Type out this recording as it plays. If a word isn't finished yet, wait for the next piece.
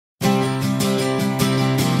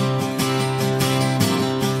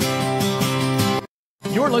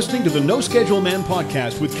You're listening to the No Schedule Man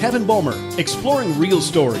podcast with Kevin Bulmer, exploring real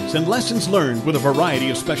stories and lessons learned with a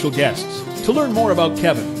variety of special guests. To learn more about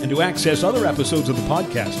Kevin and to access other episodes of the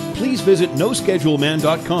podcast, please visit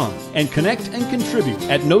noscheduleman.com and connect and contribute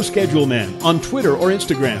at No Schedule Man on Twitter or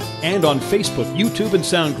Instagram and on Facebook, YouTube, and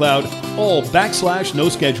SoundCloud, all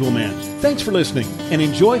 /No Schedule Man. Thanks for listening and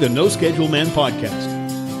enjoy the No Schedule Man podcast.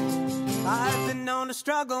 I've been known to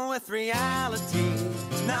struggle with reality.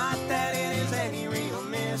 It's not that it is any real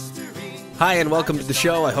mystery. Hi, and welcome to the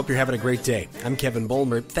show. I hope you're having a great day. I'm Kevin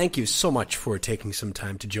Bulmer. Thank you so much for taking some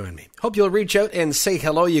time to join me. Hope you'll reach out and say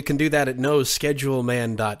hello. You can do that at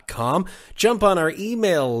noscheduleman.com. Jump on our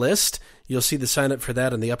email list. You'll see the sign up for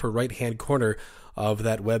that in the upper right-hand corner of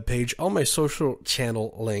that webpage. All my social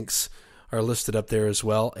channel links are listed up there as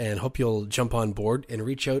well, and hope you'll jump on board and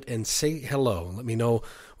reach out and say hello. Let me know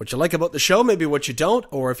what you like about the show, maybe what you don't,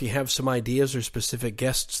 or if you have some ideas or specific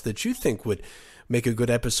guests that you think would make a good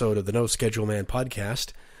episode of the No Schedule Man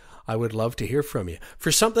podcast. I would love to hear from you.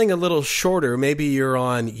 For something a little shorter, maybe you're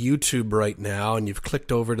on YouTube right now and you've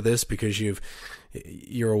clicked over to this because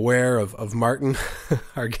you're aware of Martin,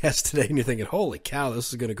 our guest today, and you're thinking, holy cow, this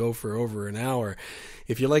is going to go for over an hour.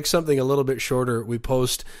 If you like something a little bit shorter, we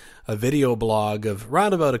post a video blog of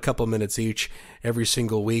around about a couple minutes each every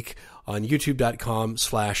single week on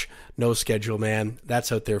youtube.com/noscheduleman.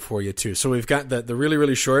 That's out there for you too. So we've got the really,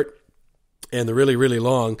 really short and the really, really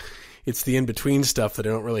long. It's the in-between stuff that I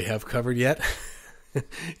don't really have covered yet.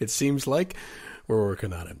 It seems like we're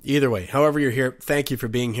working on it. Either way, however you're here, thank you for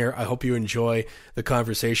being here. I hope you enjoy the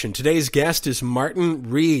conversation. Today's guest is Martin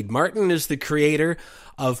Reid. Martin is the creator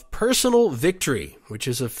of Personal Victory, which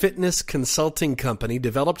is a fitness consulting company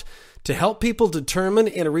developed to help people determine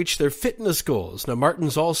and reach their fitness goals. Now,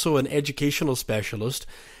 Martin's also an educational specialist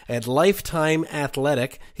at Lifetime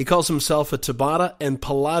Athletic. He calls himself a Tabata and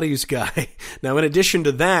Pilates guy. Now, in addition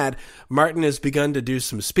to that, Martin has begun to do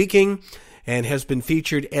some speaking and has been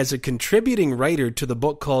featured as a contributing writer to the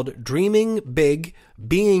book called Dreaming Big,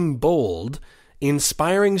 Being Bold,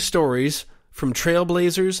 Inspiring Stories from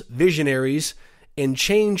Trailblazers, Visionaries, and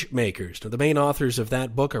Change Makers. Now, the main authors of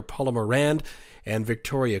that book are Paula Morand and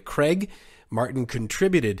Victoria Craig. Martin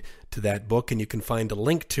contributed to that book, and you can find a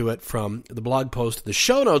link to it from the blog post, the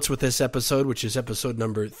show notes with this episode, which is episode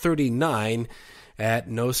number 39 at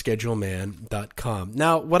noscheduleman.com.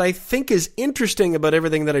 Now, what I think is interesting about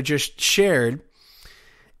everything that I just shared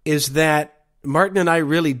is that Martin and I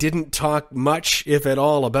really didn't talk much, if at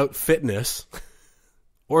all, about fitness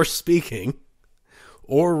or speaking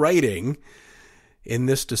or writing in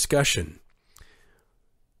this discussion.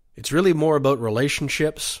 It's really more about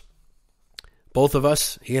relationships. Both of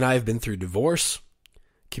us, he and I, have been through divorce,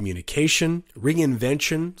 communication,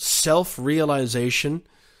 reinvention, self-realization.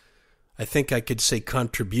 I think I could say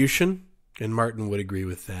contribution, and Martin would agree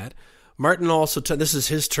with that. Martin also, this is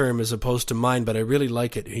his term as opposed to mine, but I really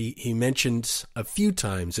like it. He mentions a few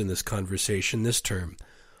times in this conversation this term,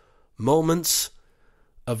 moments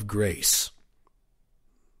of grace.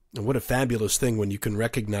 And what a fabulous thing when you can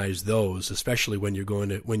recognize those, especially when you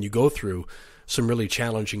go through some really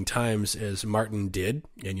challenging times, as Martin did,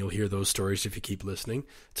 and you'll hear those stories if you keep listening.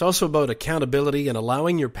 It's also about accountability and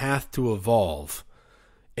allowing your path to evolve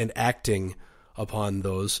and acting upon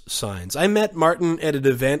those signs. I met Martin at an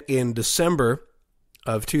event in December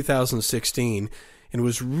of 2016 and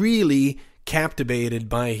was really captivated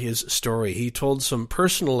by his story. He told some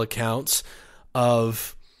personal accounts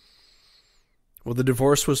of, well, the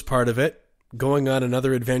divorce was part of it. Going on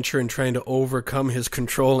another adventure and trying to overcome his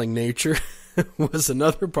controlling nature was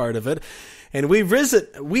another part of it. And we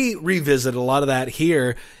revisit a lot of that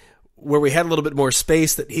here, where we had a little bit more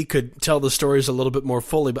space that he could tell the stories a little bit more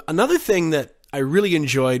fully. But another thing that I really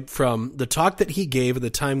enjoyed from the talk that he gave at the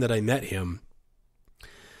time that I met him,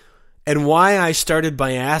 and why I started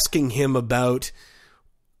by asking him about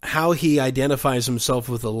how he identifies himself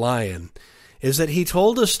with a lion, is that he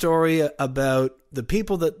told a story about the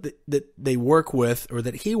people that they work with, or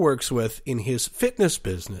that he works with in his fitness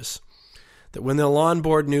business, that when they'll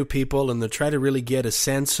onboard new people and they'll try to really get a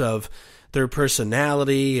sense of their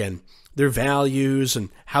personality and their values and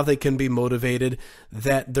how they can be motivated,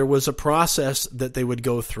 that there was a process that they would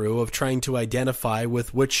go through of trying to identify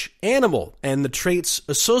with which animal and the traits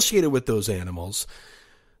associated with those animals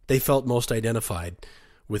they felt most identified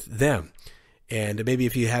with them. And maybe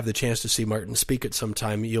if you have the chance to see Martin speak at some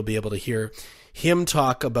time, you'll be able to hear him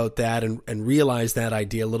talk about that and realize that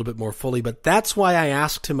idea a little bit more fully. But that's why I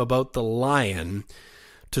asked him about the lion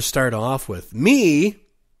to start off with. Me,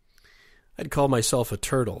 I'd call myself a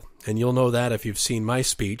turtle. And you'll know that if you've seen my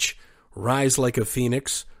speech, rise like a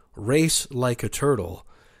phoenix, race like a turtle,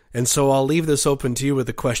 And so I'll leave this open to you with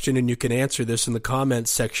a question, and you can answer this in the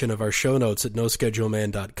comments section of our show notes at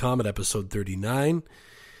noscheduleman.com at episode 39.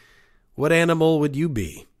 What animal would you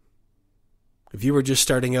be? If you were just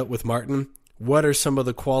starting out with Martin, what are some of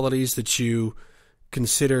the qualities that you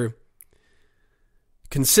consider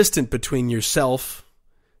consistent between yourself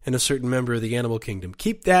and a certain member of the animal kingdom?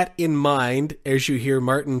 Keep that in mind as you hear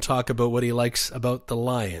Martin talk about what he likes about the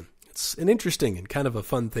lion. It's an interesting and kind of a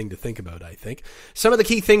fun thing to think about, I think. Some of the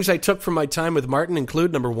key things I took from my time with Martin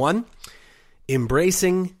include, number one,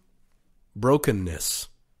 embracing brokenness.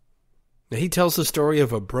 Now, he tells the story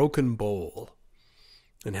of a broken bowl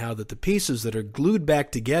and how that the pieces that are glued back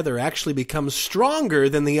together actually become stronger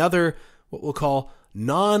than the other, what we'll call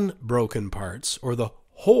non-broken parts, or the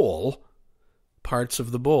whole parts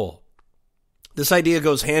of the bowl. This idea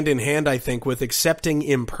goes hand in hand, I think, with accepting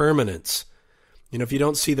impermanence. You know, if you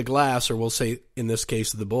don't see the glass, or we'll say, in this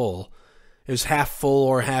case, the bowl, is half full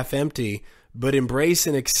or half empty, but embrace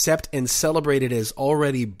and accept and celebrate it as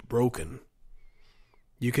already broken,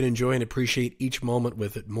 you can enjoy and appreciate each moment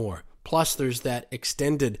with it more. Plus, there's that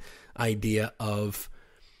extended idea of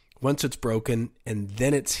once it's broken and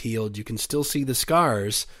then it's healed, you can still see the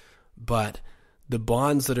scars, but the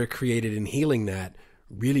bonds that are created in healing that,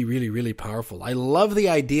 really, really, really powerful. I love the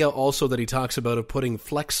idea also that he talks about of putting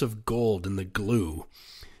flecks of gold in the glue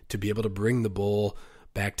to be able to bring the bowl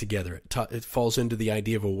back together. It falls into the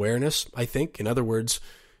idea of awareness, I think. In other words,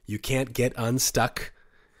 you can't get unstuck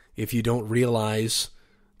if you don't realize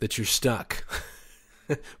that you're stuck.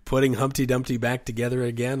 Putting Humpty Dumpty back together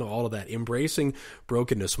again, all of that. Embracing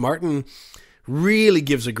brokenness. Martin really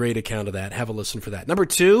gives a great account of that. Have a listen for that. Number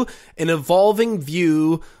two, an evolving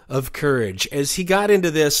view of courage. As he got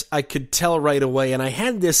into this, I could tell right away, and I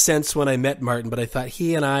had this sense when I met Martin, but I thought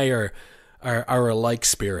he and I are alike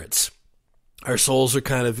spirits. Our souls are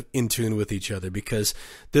kind of in tune with each other, because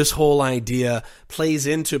this whole idea plays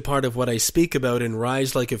into part of what I speak about in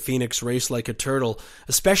Rise Like a Phoenix, Race Like a Turtle,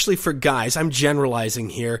 especially for guys. I'm generalizing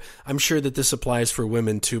here. I'm sure that this applies for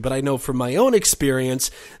women too, but I know from my own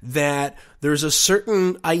experience that there's a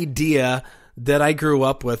certain idea that I grew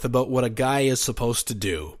up with about what a guy is supposed to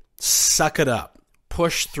do. Suck it up.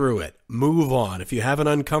 Push through it. Move on. If you have an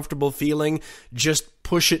uncomfortable feeling, just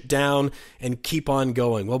push it down and keep on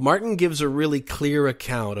going. Well, Martin gives a really clear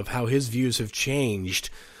account of how his views have changed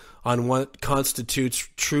on what constitutes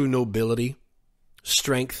true nobility,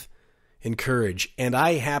 strength, and courage. And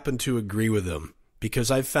I happen to agree with him,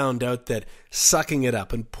 because I've found out that sucking it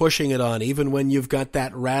up and pushing it on, even when you've got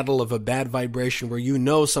that rattle of a bad vibration where you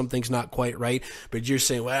know something's not quite right, but you're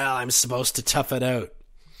saying, well, I'm supposed to tough it out.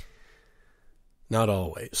 Not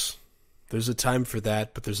always. There's a time for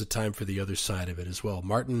that, but there's a time for the other side of it as well.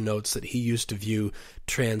 Martin notes that he used to view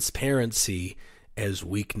transparency as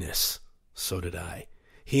weakness. So did I.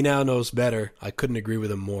 He now knows better. I couldn't agree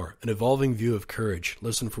with him more. An evolving view of courage.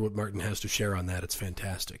 Listen for what Martin has to share on that. It's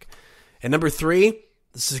fantastic. And number three,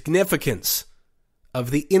 the significance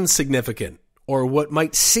of the insignificant, or what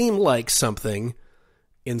might seem like something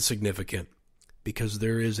insignificant, because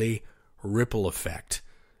there is a ripple effect.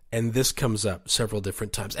 And this comes up several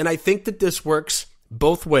different times. And I think that this works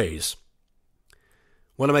both ways.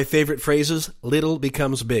 One of my favorite phrases, little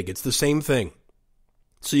becomes big. It's the same thing.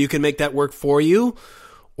 So you can make that work for you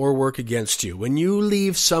or work against you. When you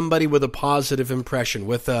leave somebody with a positive impression,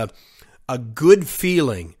 with a good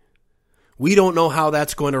feeling, we don't know how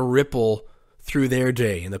that's going to ripple through their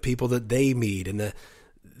day and the people that they meet and the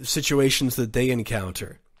situations that they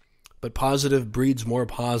encounter. But positive breeds more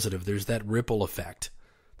positive. There's that ripple effect.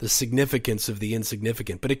 The significance of the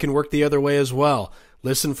insignificant. But it can work the other way as well.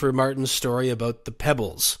 Listen for Martin's story about the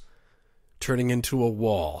pebbles turning into a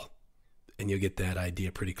wall, and you'll get that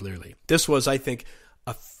idea pretty clearly. This was, I think,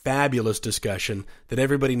 a fabulous discussion that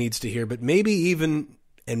everybody needs to hear, but maybe even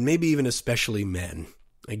especially men.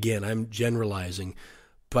 Again, I'm generalizing,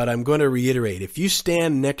 but I'm going to reiterate. If you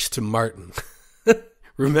stand next to Martin,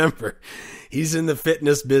 remember, he's in the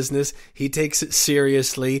fitness business. He takes it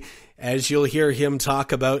seriously. As you'll hear him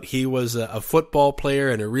talk about, he was a football player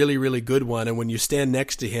and a really, really good one. And when you stand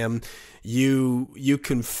next to him, you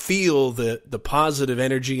can feel the positive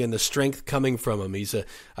energy and the strength coming from him. He's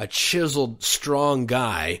a chiseled, strong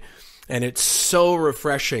guy. And it's so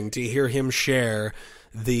refreshing to hear him share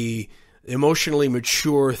the emotionally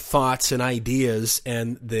mature thoughts and ideas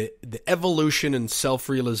and the evolution and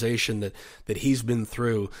self-realization that he's been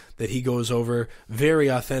through, that he goes over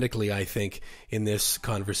very authentically, I think, in this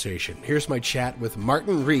conversation. Here's my chat with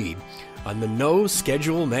Martin Reid on the No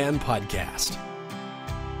Schedule Man podcast.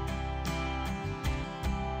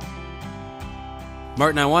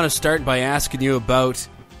 Martin, I want to start by asking you about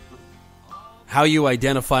how you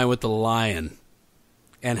identify with the lion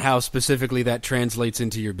and how specifically that translates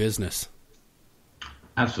into your business.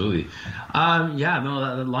 Absolutely.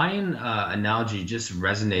 The lion analogy just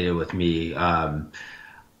resonated with me.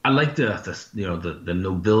 I like the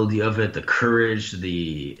nobility of it, the courage,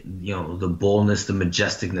 the boldness, the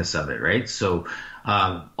majesticness of it, right? So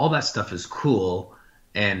all that stuff is cool,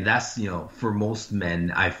 and that's, for most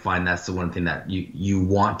men, I find that's the one thing that you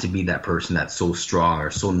want to be, that person that's so strong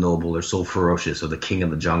or so noble or so ferocious, or the king of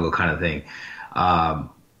the jungle kind of thing.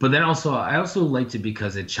 But then also, I also liked it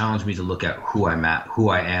because it challenged me to look at who I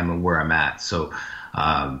am and where I'm at. So,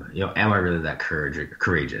 am I really that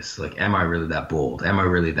courageous? Like, am I really that bold? Am I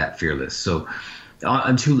really that fearless? So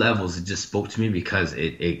on two levels, it just spoke to me because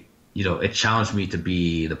it challenged me to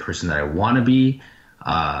be the person that I want to be.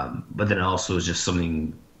 But then also is just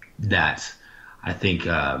something that I think,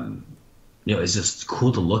 it's just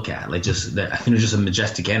cool to look at. Like, I think it's just a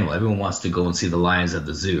majestic animal. Everyone wants to go and see the lions at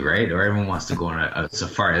the zoo, right? Or everyone wants to go on a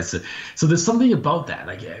safari. So there's something about that.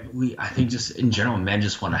 Like, I think just in general, men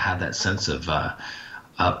just want to have that sense of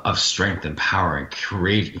strength and power and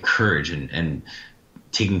courage and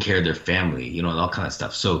taking care of their family, all kind of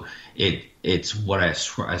stuff. So it's what I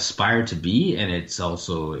aspire to be, and it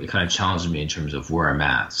kind of challenged me in terms of where I'm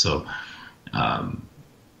at. So,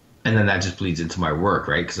 and then that just bleeds into my work,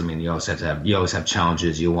 right? Because you always have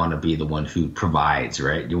challenges. You want to be the one who provides,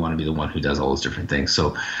 right? You want to be the one who does all those different things.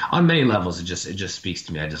 So on many levels, it just speaks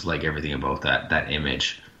to me. I just like everything about that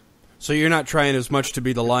image. So you're not trying as much to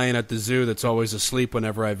be the lion at the zoo that's always asleep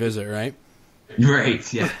whenever I visit, right?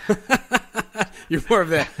 Right. Yeah. You're more of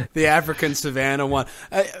the African savanna one.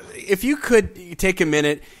 If you could take a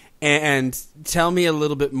minute and tell me a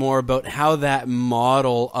little bit more about how that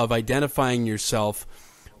model of identifying yourself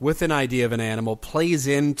with an idea of an animal plays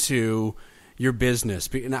into your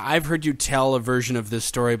business. Now, I've heard you tell a version of this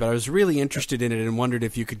story, but I was really interested in it and wondered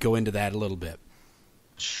if you could go into that a little bit.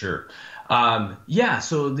 Sure.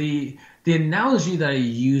 So the analogy that I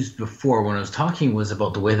used before when I was talking was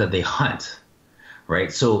about the way that they hunt,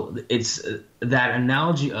 right? So it's that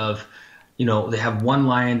analogy of, they have one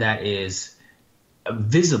lion that is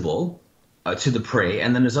visible to the prey,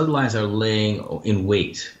 and then there's other lions that are laying in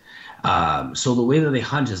wait. So the way that they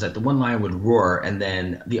hunt is that the one lion would roar, and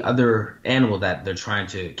then the other animal that they're trying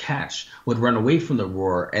to catch would run away from the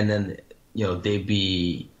roar, and then they'd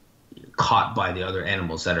be caught by the other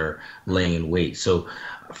animals that are laying in wait. So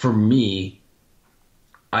for me,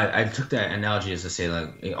 I took that analogy as to say,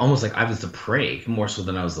 like, almost like I was the prey more so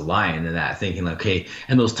than I was the lion, and that thinking like, okay,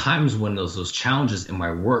 and those times when those challenges in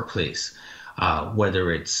my workplace,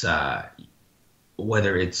 whether it's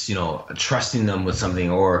trusting them with something,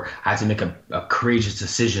 or I had to make a courageous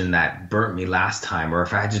decision that burnt me last time, or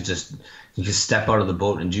if I had to just step out of the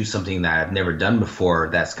boat and do something that I've never done before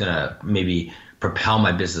that's going to maybe propel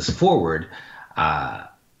my business forward,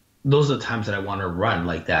 those are the times that I want to run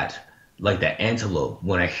like that antelope.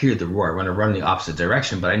 When I hear the roar, I want to run in the opposite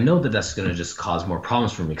direction, but I know that that's going to just cause more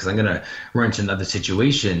problems for me, because I'm going to run into another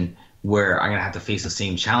situation where I'm going to have to face the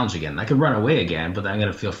same challenge again. I could run away again, but then I'm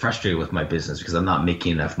going to feel frustrated with my business because I'm not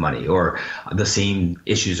making enough money, or the same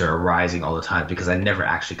issues are arising all the time because I never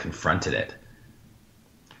actually confronted it.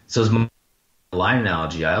 So as my lion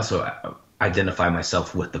analogy, I also identify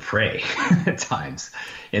myself with the prey at times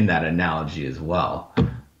in that analogy as well.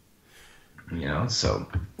 So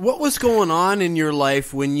what was going on in your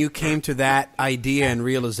life when you came to that idea and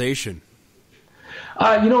realization?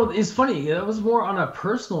 It's funny. It was more on a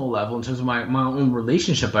personal level in terms of my own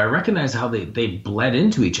relationship. I recognized how they bled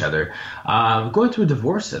into each other. Going through a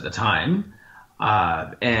divorce at the time,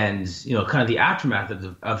 and kind of the aftermath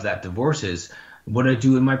of that divorce is what I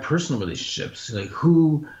do in my personal relationships. Like,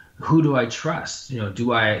 who do I trust?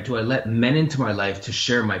 Do I let men into my life to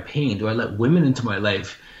share my pain? Do I let women into my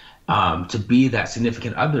life to be that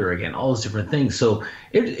significant other again? All those different things. So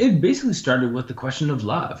it basically started with the question of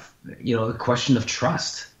love. A question of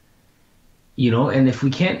trust. And if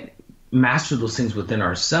we can't master those things within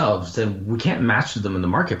ourselves, then we can't master them in the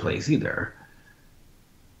marketplace either.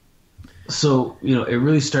 So, it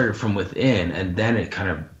really started from within, and then it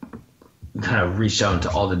kind of reached out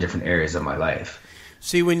into all the different areas of my life.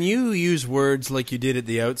 See, when you use words like you did at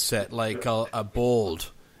the outset, like a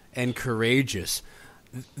bold and courageous,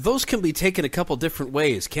 those can be taken a couple different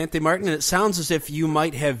ways, can't they, Martin? And it sounds as if you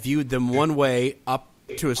might have viewed them one way up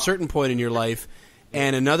to a certain point in your life,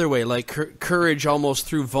 and another way, like courage almost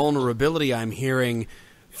through vulnerability, I'm hearing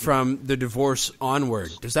from the divorce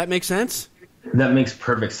onward. Does that make sense? That makes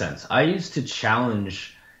perfect sense. I used to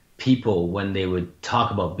challenge people when they would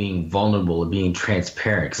talk about being vulnerable or being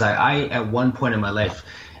transparent, because I at one point in my life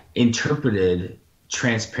interpreted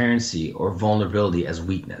transparency or vulnerability as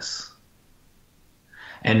weakness.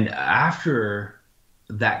 And after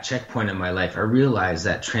that checkpoint in my life, I realized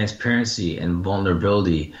that transparency and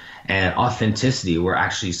vulnerability and authenticity were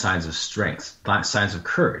actually signs of strength, not signs of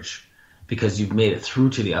courage, because you've made it through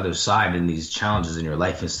to the other side in these challenges in your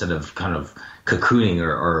life instead of kind of cocooning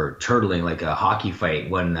or turtling like a hockey fight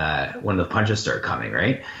when the punches start coming,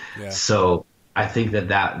 right? Yeah. So I think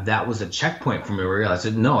that was a checkpoint for me where I realized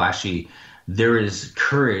that no, actually, there is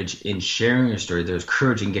courage in sharing your story. There's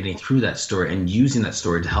courage in getting through that story and using that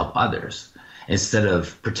story to help others instead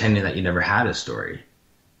of pretending that you never had a story,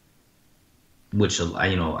 which, a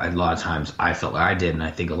lot of times I felt like I did, and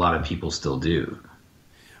I think a lot of people still do.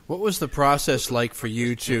 What was the process like for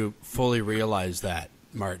you to fully realize that,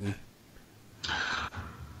 Martin?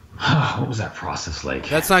 What was that process like?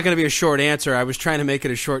 That's not going to be a short answer. I was trying to make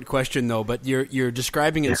it a short question, though, but you're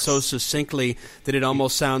describing it so succinctly that it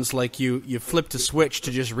almost sounds like you flipped a switch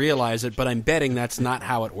to just realize it, but I'm betting that's not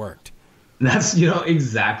how it worked. That's,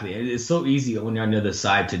 exactly. It's so easy when you're on the other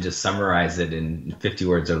side to just summarize it in 50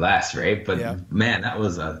 words or less, right? But man, that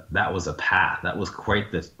was a path. That was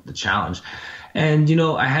quite the challenge. And,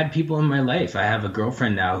 I had people in my life. I have a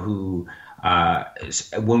girlfriend now who,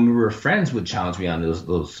 when we were friends, would challenge me on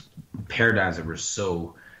those paradigms that were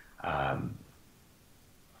so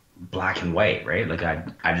black and white, right? Like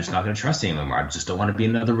I'm just not going to trust anymore. I just don't want to be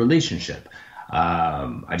in another relationship.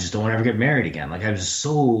 I just don't want to ever get married again. Like I was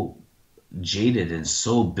so jaded and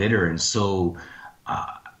so bitter and so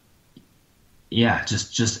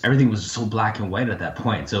just everything was so black and white at that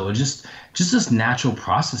point. So it was just this natural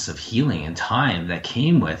process of healing and time that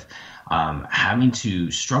came with having to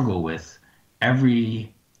struggle with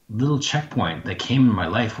every little checkpoint that came in my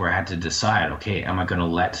life where I had to decide, okay, am I going to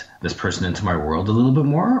let this person into my world a little bit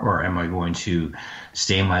more, or am I going to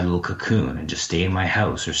stay in my little cocoon and just stay in my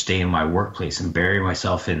house or stay in my workplace and bury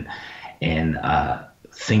myself in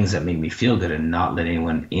things that make me feel good and not let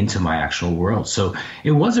anyone into my actual world. So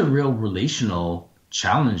it was a real relational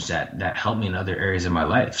challenge that helped me in other areas of my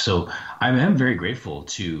life. So I am very grateful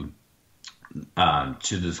to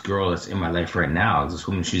this girl that's in my life right now. This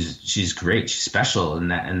woman, she's great, she's special,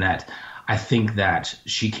 and that I think that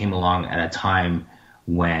she came along at a time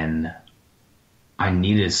when I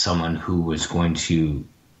needed someone who was going to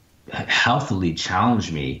healthily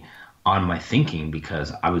challenge me on my thinking,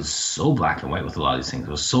 because I was so black and white with a lot of these things.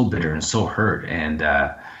 I was so bitter and so hurt, and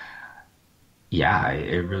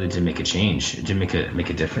it really did make a change. It did make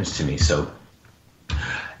a difference to me. So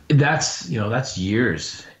that's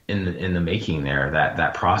years in the making there.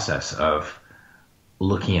 That process of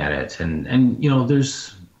looking at it, and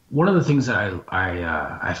there's one of the things that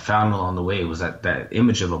I found along the way was that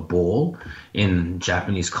image of a bowl in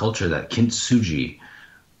Japanese culture, that kintsugi.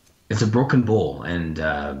 It's a broken bowl, and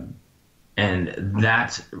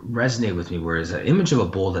that resonated with me, whereas an image of a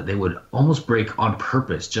bowl that they would almost break on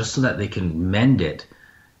purpose just so that they can mend it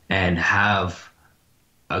and have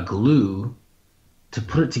a glue to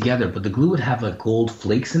put it together, but the glue would have like gold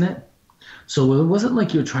flakes in it. So it wasn't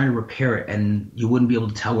like you were trying to repair it and you wouldn't be able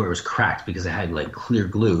to tell where it was cracked because it had like clear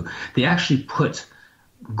glue. They actually put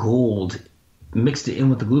gold, mixed it in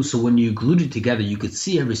with the glue, so when you glued it together, you could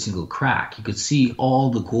see every single crack. You could see all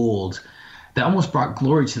the gold. That almost brought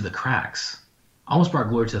glory to the cracks. Almost brought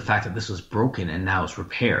glory to the fact that this was broken and now it's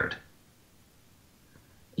repaired.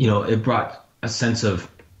 It brought a sense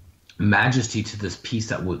of majesty to this piece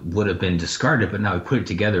that would have been discarded, but now we put it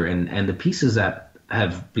together, and the pieces that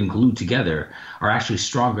have been glued together are actually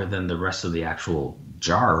stronger than the rest of the actual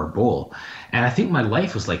jar or bowl. And I think my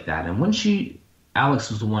life was like that. And when Alex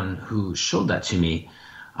was the one who showed that to me,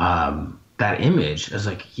 that image, I was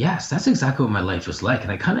like, yes, that's exactly what my life was like.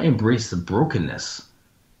 And I kind of embraced the brokenness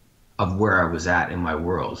of where I was at in my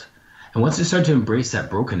world. And once I started to embrace that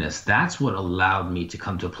brokenness, that's what allowed me to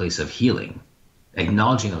come to a place of healing,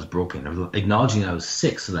 acknowledging I was broken, or acknowledging I was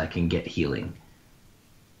sick so that I can get healing.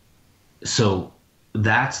 So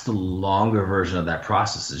that's the longer version of that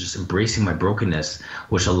process, is just embracing my brokenness,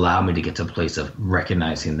 which allowed me to get to a place of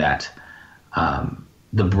recognizing that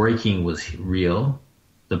the breaking was real,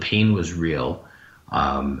 the pain was real,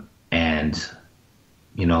 and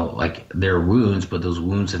like there are wounds, but those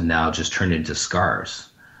wounds have now just turned into scars.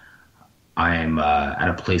 I am at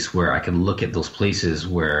a place where I can look at those places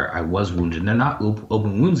where I was wounded. They're not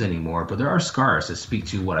open wounds anymore, but there are scars that speak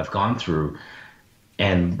to what I've gone through.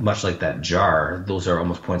 And much like that jar, those are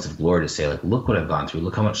almost points of glory to say, like, look what I've gone through.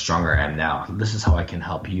 Look how much stronger I am now. This is how I can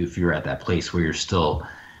help you if you're at that place where you're still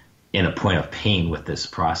in a point of pain with this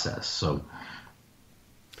process. So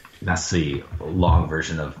That's the long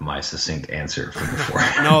version of my succinct answer from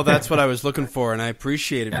before. No, that's what I was looking for, and I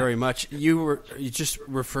appreciate it very much. You just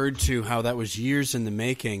referred to how that was years in the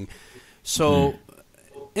making. So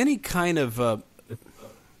any kind of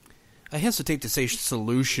I hesitate to say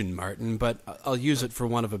solution, Martin, but I'll use it for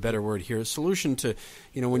want of a better word here. A solution to,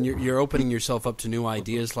 when you're opening yourself up to new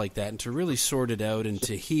ideas like that, and to really sort it out and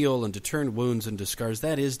to heal and to turn wounds into scars,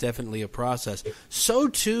 that is definitely a process. So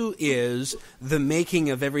too is the making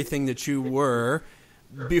of everything that you were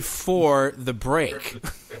before the break.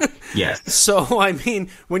 Yes. So, I mean,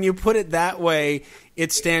 when you put it that way,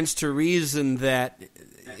 it stands to reason that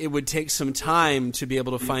it would take some time to be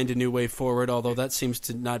able to find a new way forward, although that seems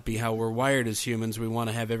to not be how we're wired as humans. We want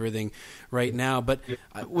to have everything right now. But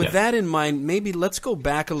with that in mind, maybe let's go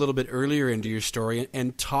back a little bit earlier into your story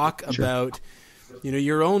and talk about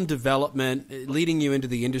your own development, leading you into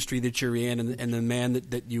the industry that you're in and the man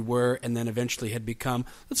that you were and then eventually had become.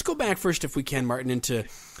 Let's go back first, if we can, Martin,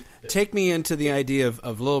 take me into the idea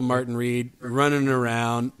of little Martin Reid running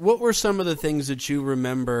around. What were some of the things that you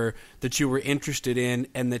remember that you were interested in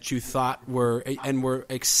and that you thought were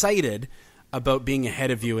excited about being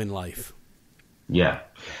ahead of you in life? Yeah,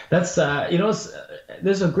 that's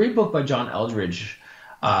there's a great book by John Eldridge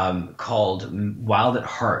called Wild at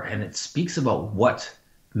Heart, and it speaks about what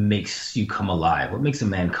makes you come alive, what makes a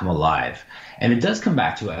man come alive. And it does come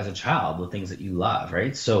back to, as a child, the things that you love,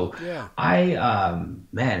 right? So I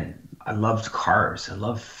loved cars. I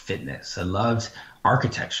loved fitness. I loved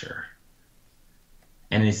architecture.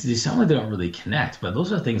 And they sound like they don't really connect, but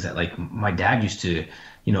those are things that, like, my dad used to,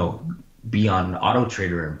 be on Auto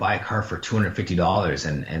Trader and buy a car for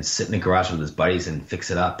 $250 and sit in the garage with his buddies and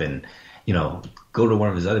fix it up and, go to one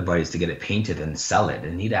of his other buddies to get it painted and sell it.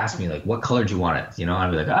 And he'd ask me, like, what color do you want it?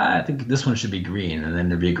 I'd be like, I think this one should be green. And then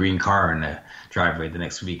there'd be a green car in the driveway the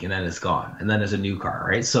next week, and then it's gone. And then there's a new car,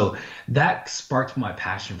 right? So that sparked my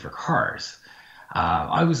passion for cars.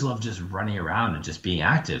 I always loved just running around and just being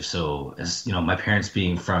active. So as my parents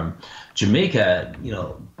being from Jamaica,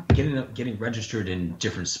 getting registered in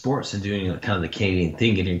different sports and doing kind of the Canadian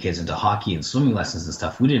thing, getting your kids into hockey and swimming lessons and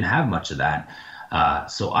stuff, we didn't have much of that.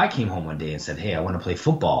 So I came home one day and said, hey, I want to play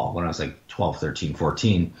football, when I was like 12, 13,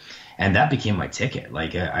 14. And that became my ticket.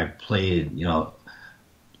 Like, I played,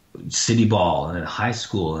 city ball and in high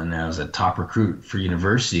school, and I was a top recruit for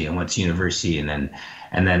university. I went to university, and then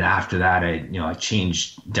after that, I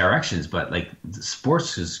changed directions. But like, the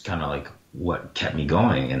sports is kind of like what kept me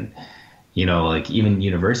going. And like, even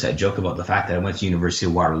university, I joke about the fact that I went to University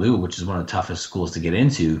of Waterloo, which is one of the toughest schools to get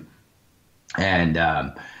into, and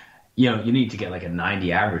you need to get like a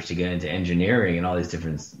 90 average to get into engineering and all these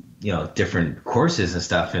different courses and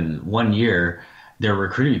stuff. And one year they're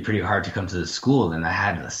recruiting me pretty hard to come to the school, and I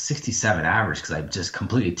had a 67 average because I just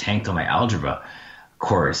completely tanked on my algebra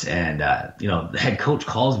course. And the head coach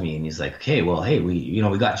calls me and he's like, okay, well, hey, we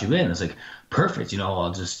got you in. It's like, perfect.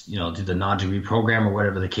 I'll just do the non-degree program or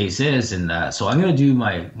whatever the case is, and so I'm going to do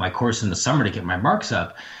my course in the summer to get my marks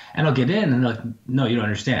up, and I'll get in. And they're like, no, you don't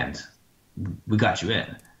understand. We got you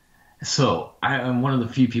in. So I'm one of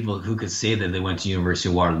the few people who could say that they went to University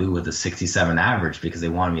of Waterloo with a 67 average because they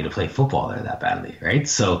wanted me to play football there that badly, right?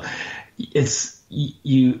 So it's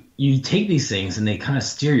you take these things and they kind of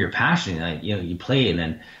steer your passion. Like, you play, and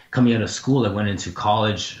then coming out of school, I went into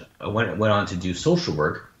college. I went on to do social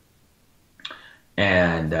work,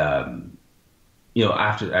 and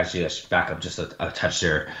after, actually, I should back up just a touch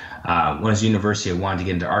there. When I was at university, I wanted to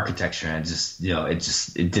get into architecture, and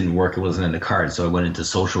it didn't work. It wasn't in the cards. So I went into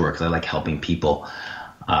social work because I like helping people.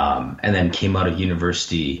 And then came out of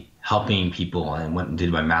university helping people, and went and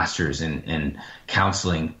did my master's in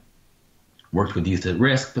counseling, worked with youth at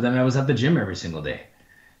risk. But then I was at the gym every single day,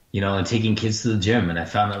 and taking kids to the gym. And I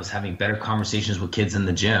found I was having better conversations with kids in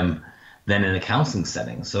the gym than in a counseling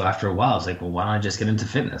setting. So after a while, I was like, well, why don't I just get into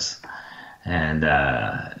fitness? And,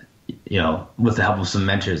 with the help of some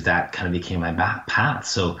mentors, that kind of became my path.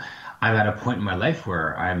 So I'm at a point in my life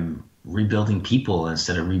where I'm rebuilding people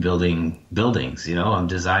instead of rebuilding buildings. I'm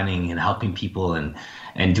designing and helping people and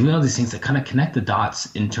doing all these things that kind of connect the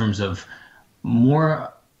dots in terms of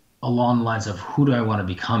more along the lines of who do I want to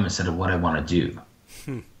become instead of what I want to do.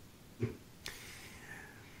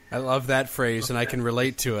 I love that phrase, and I can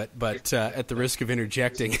relate to it, but at the risk of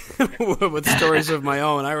interjecting with stories of my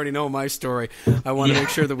own, I already know my story. I want to make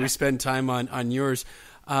sure that we spend time on yours.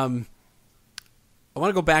 I want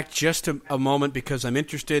to go back just a moment because I'm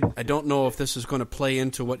interested. I don't know if this is going to play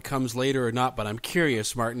into what comes later or not, but I'm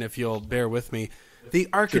curious, Martin, if you'll bear with me. The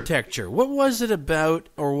architecture, What was it about,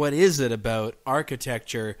 or what is it about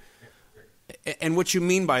architecture and what you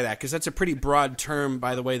mean by that, because that's a pretty broad term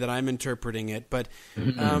by the way that I'm interpreting it. But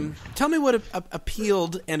tell me what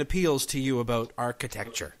appealed and appeals to you about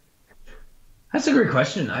architecture. That's a great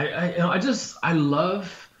question. I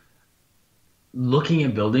love looking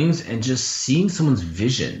at buildings and just seeing someone's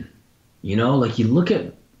vision. You know, like you look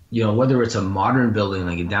at, you know, whether it's a modern building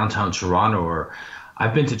like in downtown Toronto, or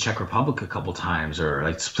I've been to Czech Republic a couple times, or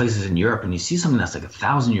like places in Europe, and you see something that's like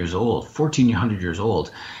 1,000 years old, 1,400 years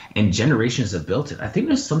old, and generations have built it. I think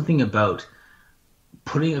there's something about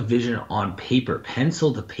putting a vision on paper,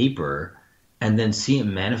 pencil to paper, and then seeing it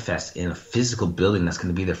manifest in a physical building that's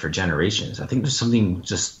going to be there for generations. I think there's something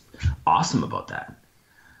just awesome about that.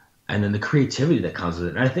 And then the creativity that comes with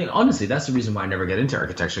it. And I think, honestly, that's the reason why I never get into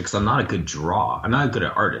architecture, because I'm not a good drawer. I'm not a good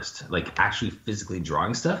artist, like actually physically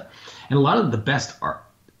drawing stuff. And a lot of the best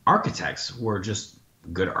architects were just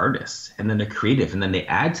good artists. And then they're creative. And then they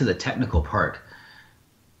add to the technical part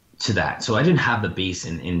to that. So I didn't have the base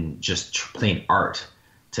in just plain art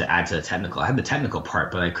to add to the technical. I had the technical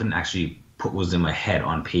part, but I couldn't actually put what was in my head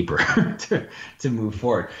on paper to move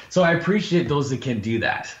forward. So I appreciate those that can do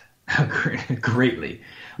that greatly.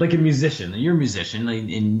 Like a musician, you're a musician,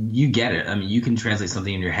 and you get it. I mean, you can translate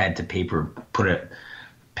something in your head to paper, put it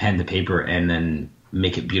pen to paper, and then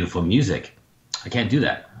make it beautiful music. I can't do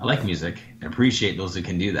that. I like music and appreciate those that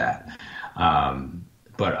can do that.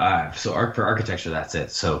 So art for architecture, that's it.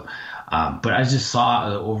 So, but I just saw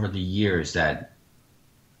over the years that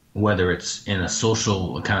whether it's in a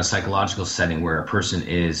social kind of psychological setting where a person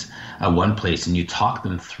is at one place and you talk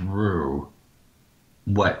them through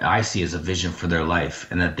what I see as a vision for their life,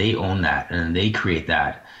 and that they own that and they create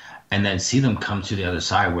that, and then see them come to the other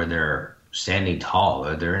side where they're standing tall,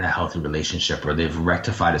 or they're in a healthy relationship, or they've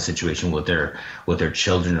rectified a situation with their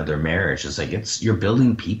children or their marriage. It's like you're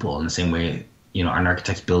building people in the same way, you know, an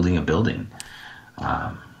architect's building a building.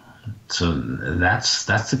 So that's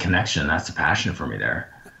the connection. That's the passion for me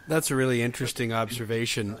there. That's a really interesting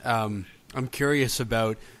observation. I'm curious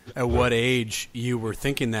about at what age you were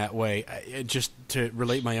thinking that way. Just to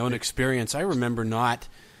relate my own experience, I remember not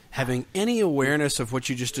having any awareness of what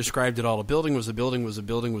you just described at all. A building was a building was a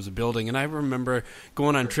building was a building. And I remember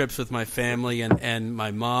going on trips with my family, and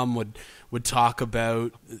my mom would talk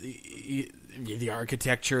about the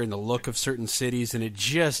architecture and the look of certain cities, and it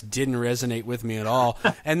just didn't resonate with me at all.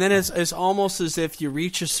 And then it's almost as if you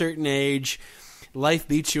reach a certain age, life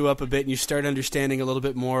beats you up a bit and you start understanding a little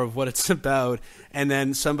bit more of what it's about, and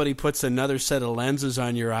then somebody puts another set of lenses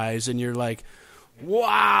on your eyes and you're like,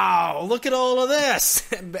 wow, look at all of this.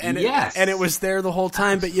 And it was there the whole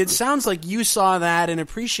time. But it sounds like you saw that and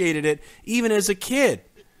appreciated it even as a kid.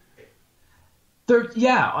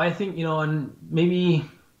 I think, you know, and maybe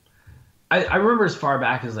I remember as far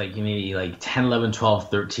back as like maybe like 10, 11,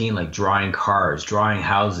 12, 13, like drawing cars, drawing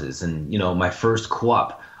houses. And, you know, my first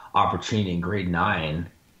co-op opportunity in grade 9,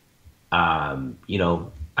 you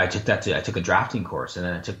know, I took a drafting course, and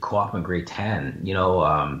then I took co-op in grade 10, you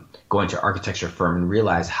know, going to architecture firm and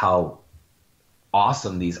realized how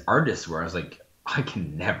awesome these artists were. I was like, I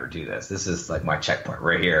can never do this. This is like my checkpoint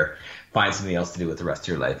right here. Find something else to do with the rest of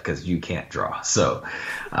your life because you can't draw. So,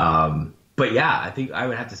 but yeah, I think I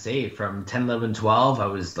would have to say from 10, 11, 12, I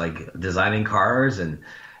was like designing cars, and,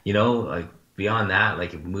 you know, like beyond that,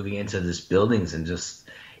 like moving into this buildings and just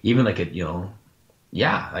even like it, you know,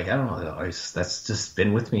 yeah, like I don't know, that's just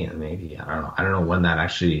been with me. Maybe I don't know when that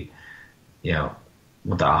actually, you know,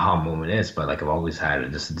 what the aha moment is, but like I've always had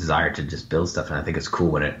just a desire to just build stuff, and I think it's cool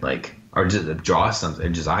when it like, or just draw something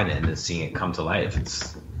and design it and then seeing it come to life.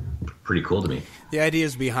 It's pretty cool to me. The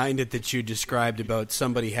ideas behind it that you described about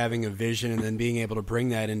somebody having a vision and then being able to bring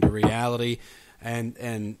that into reality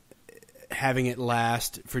and having it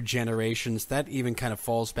last for generations, that even kind of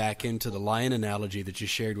falls back into the lion analogy that you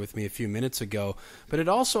shared with me a few minutes ago. But it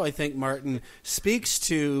also, I think, Martin, speaks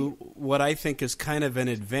to what I think is kind of an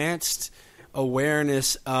advanced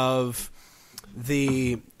awareness of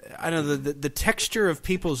the texture of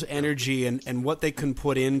people's energy and what they can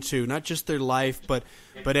put into not just their life, but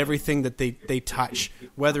everything that they touch,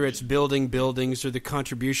 whether it's building buildings or the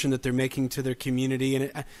contribution that they're making to their community.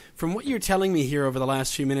 And from what you're telling me here over the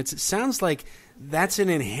last few minutes, it sounds like that's an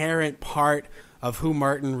inherent part of who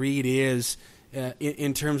Martin Reid is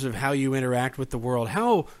in terms of how you interact with the world.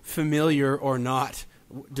 How familiar or not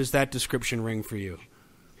does that description ring for you?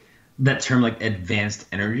 That term, like advanced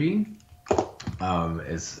energy, I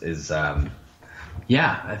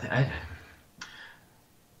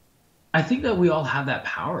think that we all have that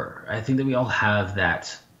power. I think that we all have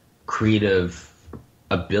that creative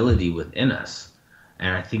ability within us,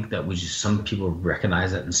 and I think that some people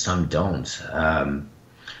recognize it and some don't.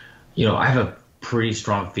 You know, I have pretty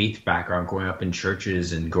strong faith background, growing up in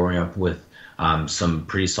churches and growing up with some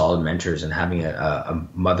pretty solid mentors, and having a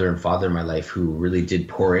mother and father in my life who really did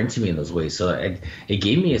pour into me in those ways. So it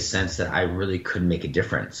gave me a sense that I really could make a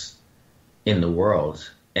difference in the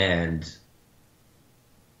world, and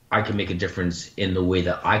I can make a difference in the way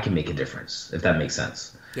that I can make a difference, if that makes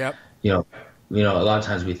sense. Yep. You know, a lot of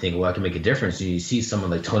times we think, well, I can make a difference. And you see someone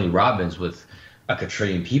like Tony Robbins with a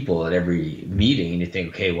quadrillion people at every meeting, and you think,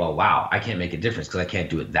 okay, well, wow, I can't make a difference because I can't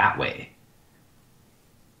do it that way.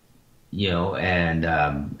 You know, and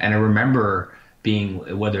I remember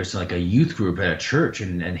being, whether it's like a youth group at a church,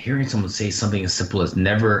 and hearing someone say something as simple as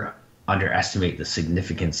never underestimate the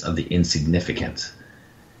significance of the insignificant.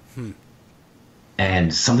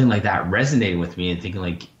 And something like that resonated with me, and thinking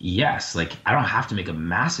like, yes, like I don't have to make a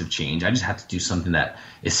massive change. I just have to do something that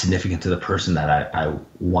is significant to the person that I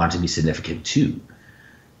want to be significant to,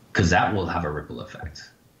 because that will have a ripple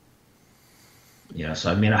effect. You know,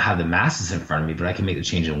 so I may not have the masses in front of me, but I can make the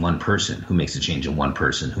change in one person who makes a change in one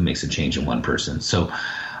person who makes a change in one person. So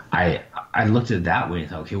I looked at it that way and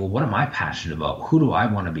thought, okay, well, what am I passionate about? Who do I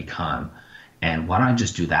want to become? And why don't I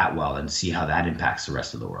just do that well and see how that impacts the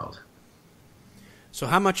rest of the world? So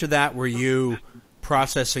how much of that were you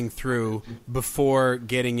processing through before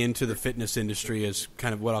getting into the fitness industry as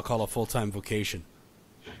kind of what I'll call a full-time vocation?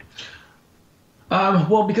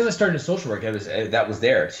 Well, because I started in social work, that was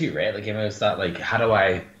there too, right? Like, I thought, like, how do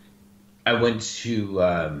I went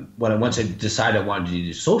to, once I decided I wanted to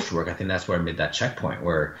do social work, I think that's where I made that checkpoint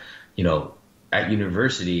where, you know, at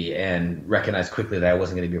university, and recognized quickly that I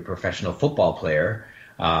wasn't going to be a professional football player.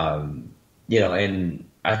 You know, and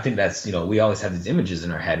I think that's, you know, we always have these images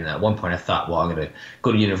in our head. And at one point I thought, well, I'm going to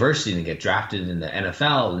go to university and get drafted in the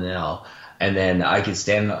NFL, and then I could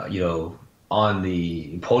stand, you know, on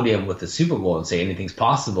the podium with the Super Bowl and say anything's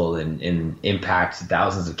possible, and impact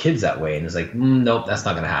thousands of kids that way. And it's like, nope, that's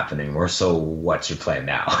not going to happen anymore. So what's your plan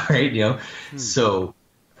now? Right. You know? So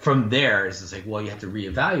from there, it's just like, well, you have to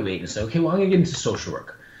reevaluate and say, okay, well, I'm going to get into social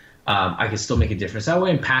work. I can still make a difference that way.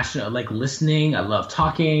 I'm passionate. I like listening. I love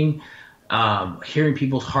talking, hearing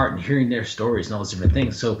people's heart and hearing their stories and all those different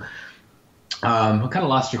things. So I kind of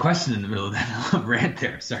lost your question in the middle of that rant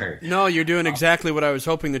there. Sorry. No, you're doing exactly what I was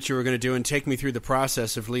hoping that you were going to do, and take me through the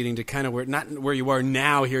process of leading to kind of not where you are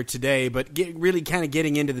now here today, but really kind of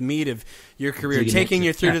getting into the meat of your career, taking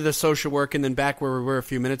you through to the social work, and then back where we were a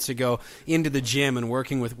few minutes ago into the gym and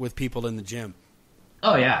working with people in the gym.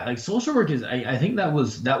 Oh yeah, like social work is. I think that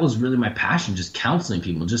was really my passion, just counseling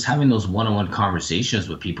people, just having those one-on-one conversations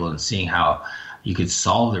with people and seeing how you could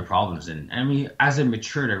solve their problems. And I mean, as I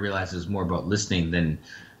matured, I realized it was more about listening than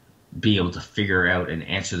being able to figure out and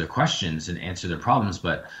answer their questions and answer their problems.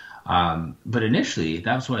 But initially,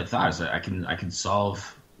 that's what I thought. Is that I can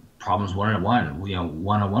solve problems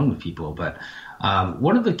one-on-one with people. But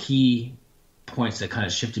one of the key points that kind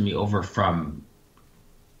of shifted me over from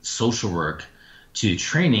social work to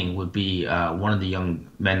training would be one of the young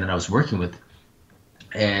men that I was working with,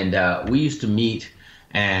 and we used to meet.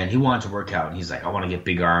 And he wanted to work out, and he's like, I want to get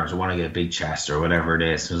big arms, I want to get a big chest, or whatever it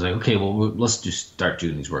is. So I was like, okay, well, let's just start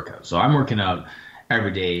doing these workouts. So I'm working out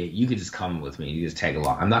every day. You could just come with me. You just tag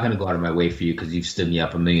along. I'm not going to go out of my way for you because you've stood me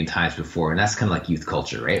up a million times before. And that's kind of like youth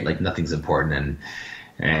culture, right? Like nothing's important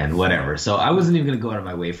and whatever. So I wasn't even going to go out of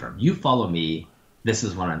my way for him. You follow me. This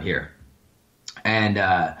is when I'm here.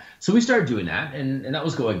 And so we started doing that, and that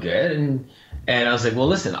was going good. And I was like, well,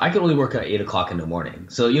 listen, I can only work out 8 o'clock in the morning.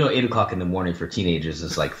 So, 8 o'clock in the morning for teenagers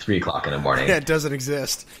is like 3 o'clock in the morning. Yeah, it doesn't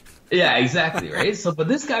exist. Yeah, exactly, right? So, but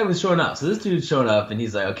this guy was showing up. So this dude's showing up, and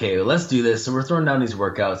he's like, okay, well, let's do this. So we're throwing down these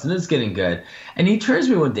workouts, and it's getting good. And he turns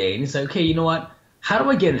me one day, and he's like, okay, you know what? How do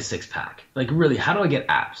I get a six-pack? Like, really, how do I get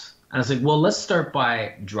abs? And I was like, well, let's start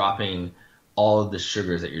by dropping all of the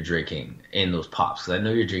sugars that you're drinking in those pops. Because I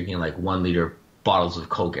know you're drinking like 1 liter bottles of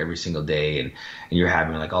Coke every single day, and you're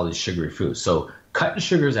having like all these sugary foods. So cut the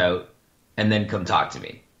sugars out and then come talk to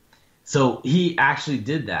me. So he actually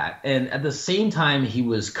did that. And at the same time he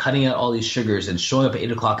was cutting out all these sugars and showing up at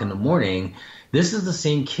 8 o'clock in the morning, this is the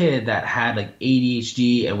same kid that had like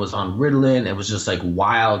ADHD and was on Ritalin and was just like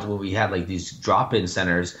wild when we had like these drop-in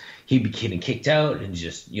centers. He'd be getting kicked out and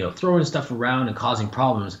just, throwing stuff around and causing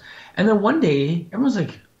problems. And then one day everyone's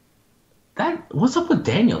like, what's up with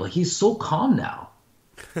Daniel? Like, he's so calm now.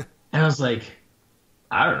 And I was like,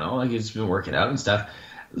 I don't know. Like, he's been working out and stuff.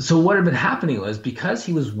 So what had been happening was because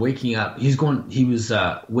he was waking up,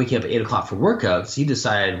 waking up at 8 o'clock for workouts. He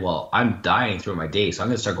decided, well, I'm dying through my day, so I'm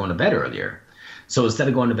going to start going to bed earlier. So instead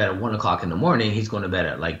of going to bed at 1 o'clock in the morning, he's going to bed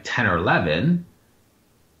at like 10 or 11.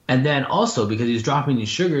 And then also because he was dropping these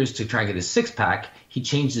sugars to try and get his six-pack, he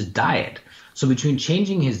changed his diet. So between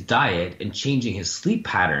changing his diet and changing his sleep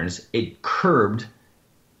patterns, it curbed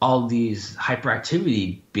all these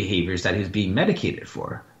hyperactivity behaviors that he was being medicated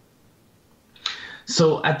for.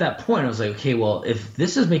 So at that point, I was like, okay, well, if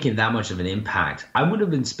this is making that much of an impact, I would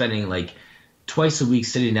have been spending like twice a week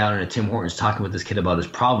sitting down in a Tim Hortons talking with this kid about his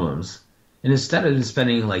problems. And instead of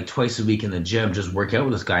spending like twice a week in the gym just working out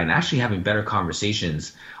with this guy and actually having better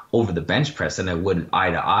conversations over the bench press than I would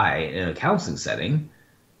eye to eye in a counseling setting,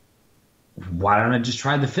 why don't I just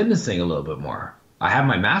try the fitness thing a little bit more? I have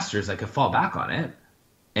my master's, I could fall back on it.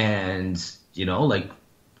 And, you know, like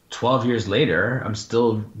 12 years later, I'm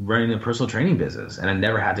still running a personal training business. And I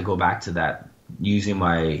never had to go back to that, using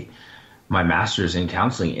my master's in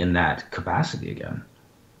counseling in that capacity again.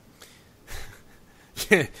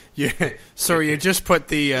 Yeah. So you just put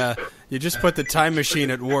the time machine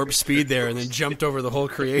at warp speed there, and then jumped over the whole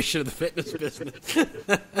creation of the fitness business.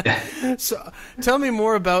 So tell me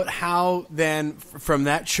more about how then, from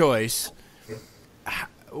that choice,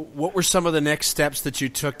 what were some of the next steps that you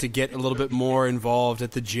took to get a little bit more involved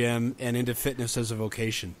at the gym and into fitness as a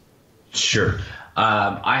vocation? Sure.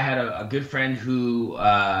 I had a good friend who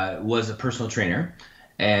was a personal trainer.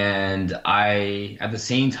 And at the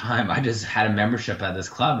same time, I just had a membership at this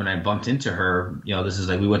club, and I bumped into her. You know, this is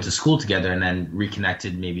like we went to school together and then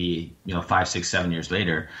reconnected maybe, 5, 6, 7 years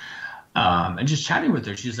later. And just chatting with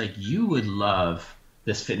her, she's like, you would love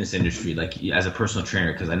this fitness industry, like as a personal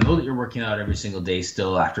trainer, because I know that you're working out every single day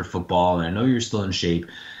still after football, and I know you're still in shape.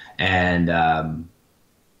 And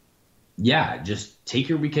just take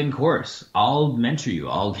your weekend course. I'll mentor you.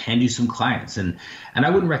 I'll hand you some clients. And I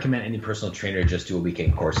wouldn't recommend any personal trainer just do a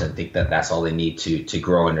weekend course and think that that's all they need to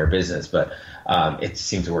grow in their business. But it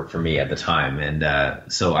seemed to work for me at the time.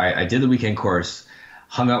 And so I did the weekend course,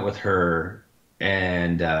 hung out with her,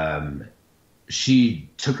 and she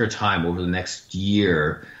took her time over the next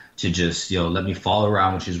year to just, let me follow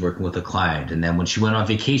around when she was working with a client. And then when she went on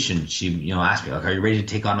vacation, she, asked me, like, are you ready to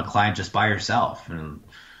take on a client just by yourself? And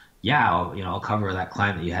yeah, I'll cover that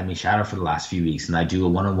client that you had me shadow for the last few weeks. And I do a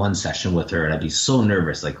one-on-one session with her, and I'd be so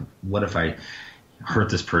nervous. Like, what if I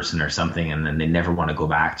hurt this person or something, and then they never want to go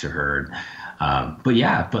back to her? But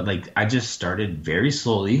I just started very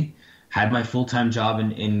slowly, had my full-time job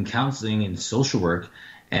in counseling and social work,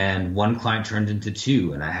 and one client turned into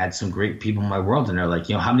two. And I had some great people in my world, and they're like,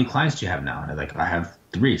 how many clients do you have now? And I'm like, I have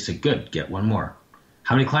 3. So good, get one more.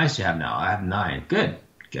 How many clients do you have now? I have 9. Good,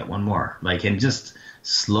 get one more. And just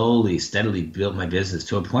slowly, steadily built my business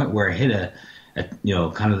to a point where I hit a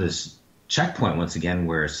kind of this checkpoint once again,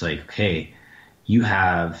 where it's like, hey, you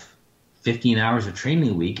have 15 hours of training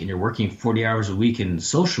a week and you're working 40 hours a week in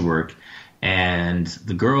social work, and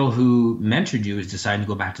the girl who mentored you is deciding to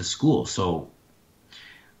go back to school. So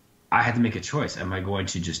I had to make a choice. Am I going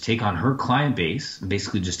to just take on her client base and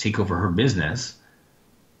basically just take over her business,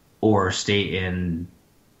 or stay in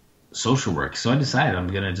social work? So I decided I'm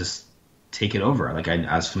going to just take it over.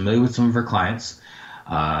 I was familiar with some of her clients.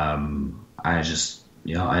 I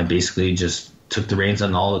basically just took the reins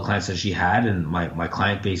on all the clients that she had, and my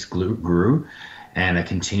client base grew, and I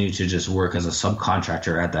continued to just work as a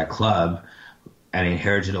subcontractor at that club, and I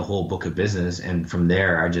inherited a whole book of business. And from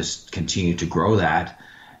there, I just continued to grow that.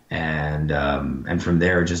 And from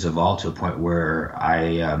there, it just evolved to a point where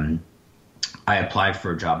I applied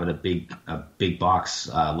for a job at a big box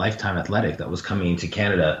Lifetime Athletic that was coming into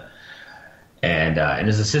Canada. And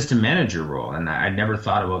as assistant manager role, and I never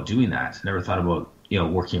thought about doing that. Never thought about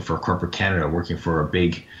working for corporate Canada, working for a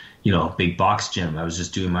big box gym. I was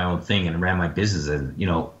just doing my own thing and ran my business, and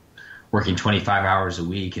working 25 hours a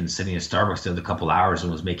week and sitting at Starbucks the other couple hours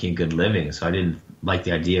and was making a good living. So I didn't like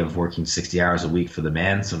the idea of working 60 hours a week for the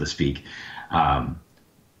man, so to speak.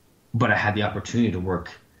 But I had the opportunity to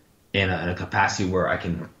work in a capacity where I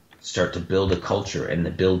can start to build a culture and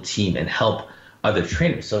to build team and help other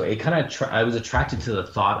trainers. So it kind of I was attracted to the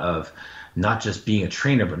thought of not just being a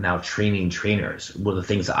trainer, but now training trainers were the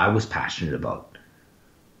things that I was passionate about.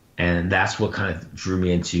 And that's what kind of drew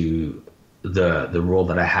me into the role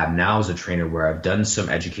that I have now as a trainer, where I've done some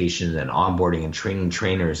education and onboarding and training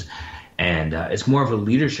trainers. And it's more of a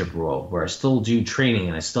leadership role where I still do training,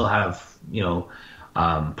 and I still have,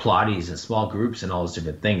 Pilates and small groups and all those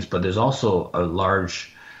different things. But there's also a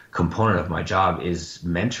large component of my job is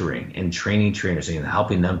mentoring and training trainers and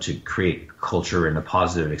helping them to create culture and a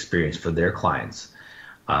positive experience for their clients.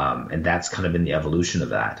 And that's kind of been the evolution of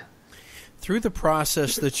that. Through the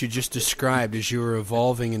process that you just described, as you were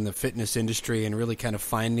evolving in the fitness industry and really kind of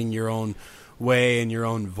finding your own way and your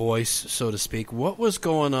own voice, so to speak, what was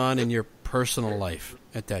going on in your personal life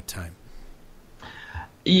at that time?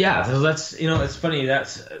 Yeah, so that's, it's funny.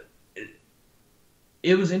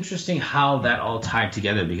 It was interesting how that all tied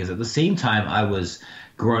together, because at the same time I was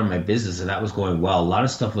growing my business and that was going well. A lot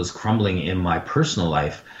of stuff was crumbling in my personal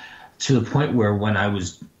life, to the point where when I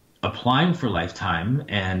was applying for Lifetime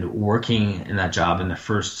and working in that job in the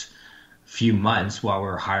first few months while we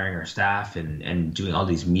were hiring our staff and doing all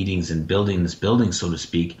these meetings and building this building, so to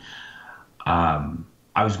speak,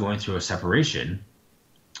 I was going through a separation,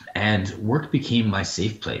 and work became my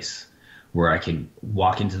safe place where I could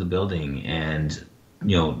walk into the building and,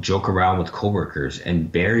 joke around with coworkers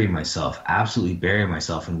and absolutely bury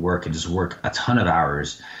myself in work, and just work a ton of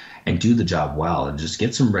hours and do the job well, and just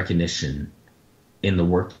get some recognition in the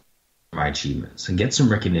work for my achievements, and get some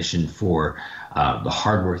recognition for the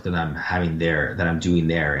hard work that I'm having there, that I'm doing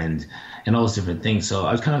there, and all those different things. So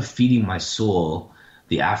I was kind of feeding my soul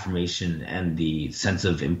the affirmation and the sense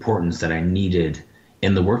of importance that I needed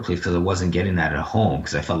in the workplace, because I wasn't getting that at home,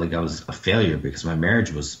 because I felt like I was a failure because my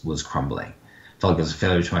marriage was crumbling. I felt like I was a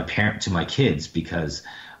failure to my kids because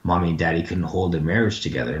mommy and daddy couldn't hold their marriage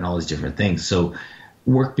together, and all these different things. So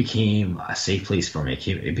work became a safe place for me.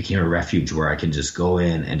 It became a refuge where I could just go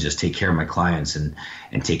in and just take care of my clients and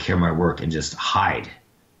take care of my work and just hide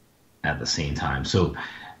at the same time. So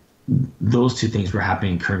those two things were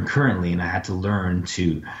happening concurrently, and I had to learn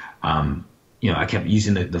to, I kept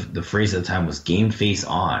using the phrase at the time was game face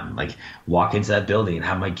on, like walk into that building and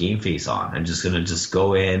have my game face on. I'm just going to just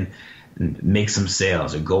go in and make some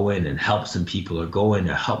sales, or go in and help some people, or go in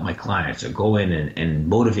and help my clients, or go in and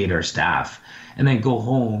motivate our staff, and then go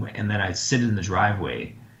home. And then I'd sit in the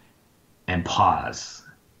driveway and pause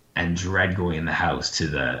and dread going in the house to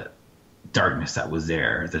the darkness that was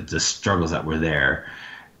there, the struggles that were there.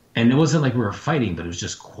 And it wasn't like we were fighting, but it was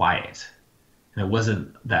just quiet. And it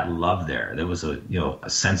wasn't that love there. There was a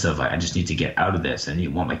sense of, I just need to get out of this, and you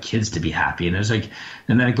want my kids to be happy. And it was like,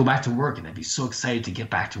 and then I'd go back to work, and I'd be so excited to get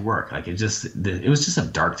back to work. Like it was just a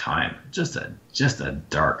dark time, just a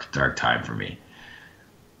dark time for me.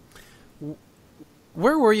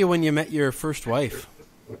 Where were you when you met your first wife?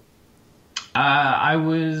 We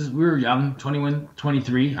were young, 21,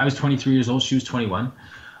 23. I was 23 years old. She was 21.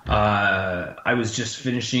 I was just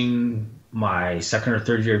finishing my second or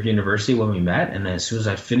third year of university when we met, and then as soon as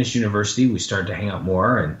I finished university, we started to hang out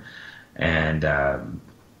more, and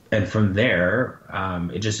from there,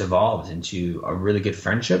 it just evolved into a really good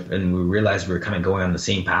friendship, and we realized we were kind of going on the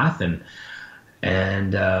same path, and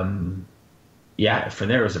from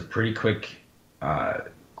there it was a pretty quick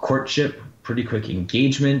courtship, pretty quick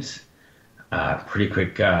engagement, pretty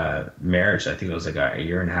quick marriage. I think it was like a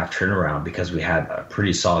year and a half turnaround, because we had a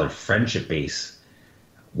pretty solid friendship base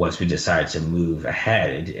once we decided to move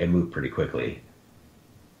ahead and move pretty quickly.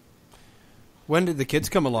 When did the kids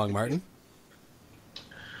come along, Martin?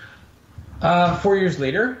 4 years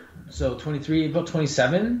later, so 23, about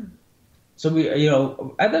 27. So we,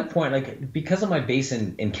 at that point, like, because of my base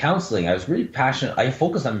in counseling, I was really passionate. I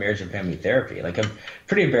focused on marriage and family therapy. Like, I'm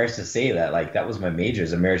pretty embarrassed to say that, like, that was my major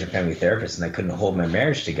as a marriage and family therapist, and I couldn't hold my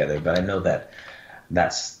marriage together. But I know that's,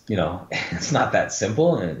 it's not that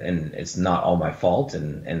simple, and it's not all my fault,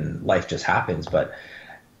 and life just happens. But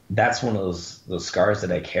that's one of those scars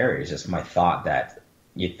that I carry, is just my thought that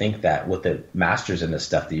you think that with the masters in this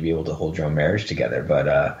stuff that you'd be able to hold your own marriage together.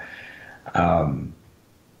 But,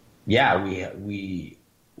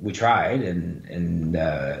 we tried, and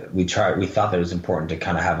we thought that it was important to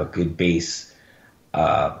kind of have a good base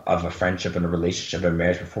of a friendship and a relationship and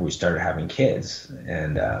marriage before we started having kids.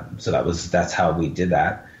 And so that's how we did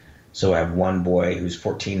that. So I have one boy who's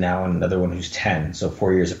 14 now and another one who's 10. So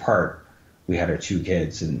 4 years apart, we had our two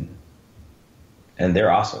kids, and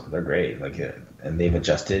they're awesome. They're great. Like, and they've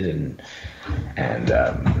adjusted, and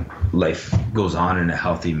life goes on in a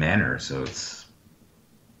healthy manner. So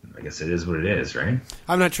I guess it is what it is, right?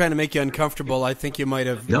 I'm not trying to make you uncomfortable. I think you might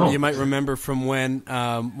remember from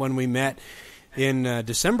when we met in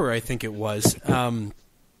December, I think it was,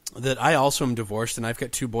 that I also am divorced, and I've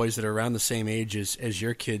got two boys that are around the same age as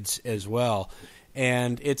your kids as well.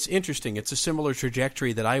 And it's interesting. It's a similar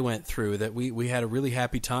trajectory that I went through, that we had a really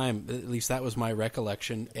happy time. At least that was my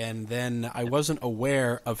recollection. And then I wasn't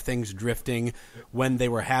aware of things drifting when they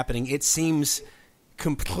were happening. It seems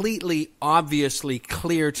completely obviously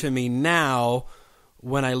clear to me now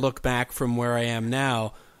when I look back from where I am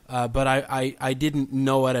now. But I didn't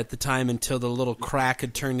know it at the time until the little crack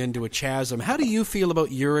had turned into a chasm. How do you feel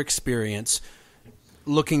about your experience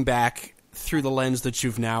looking back through the lens that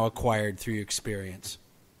you've now acquired through your experience?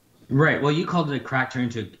 Right. Well, you called it a crack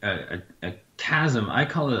turned into a chasm. I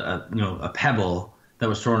call it a pebble that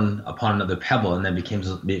was thrown upon another pebble, and then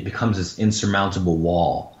it becomes this insurmountable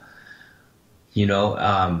wall. You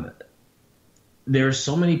know, there are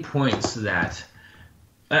so many points that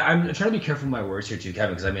I'm trying to be careful with my words here too,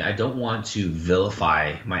 Kevin, because I mean, I don't want to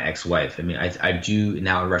vilify my ex-wife. I mean, I do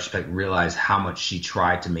now in retrospect realize how much she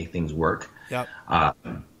tried to make things work. Yep.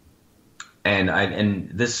 And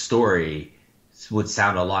this story would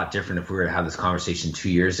sound a lot different if we were to have this conversation 2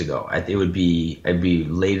 years ago. I'd be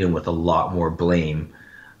laden with a lot more blame,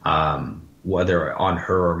 whether on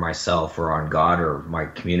her or myself or on God or my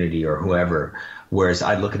community or whoever. Whereas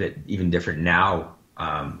I look at it even different now,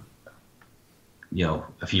 you know,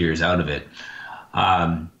 a few years out of it.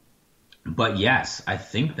 But yes, I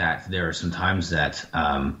think that there are some times that,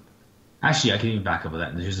 actually I can even back up with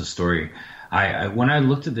that. Here's a story. When I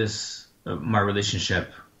looked at this, my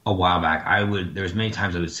relationship a while back, there's many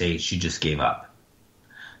times I would say she just gave up.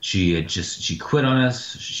 She quit on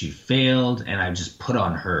us. She failed, and I just put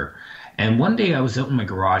on her. And one day I was out in my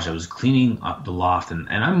garage. I was cleaning up the loft, and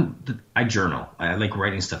I journal. I like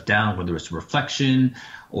writing stuff down, whether it's a reflection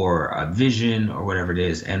or a vision or whatever it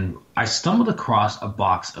is. And I stumbled across a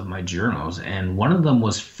box of my journals, and one of them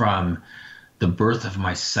was from the birth of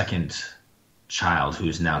my second child, who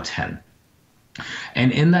is now 10.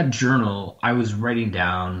 And in that journal, I was writing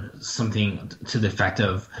down something to the effect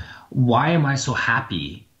of, why am I so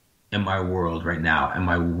happy in my world right now and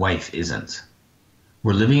my wife isn't?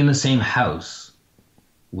 We're living in the same house.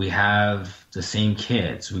 We have the same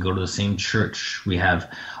kids. We go to the same church. We have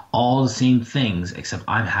all the same things, except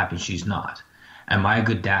I'm happy she's not. Am I a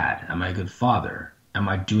good dad? Am I a good father? Am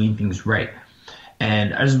I doing things right?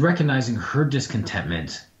 And I was recognizing her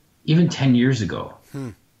discontentment even 10 years ago.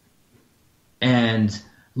 And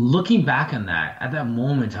looking back on that, at that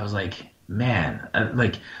moment, I was like, man,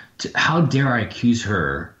 how dare I accuse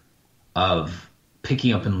her of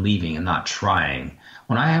picking up and leaving and not trying?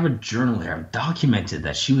 When I have a journal here, I've documented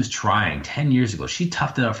that she was trying 10 years ago. She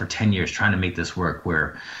toughed it out for 10 years trying to make this work,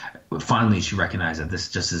 where finally she recognized that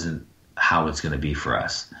this just isn't how it's going to be for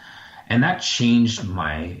us. And that changed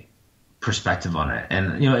my perspective on it.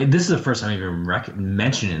 And, you know, this is the first time I'm even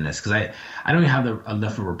mentioning this, because I don't even have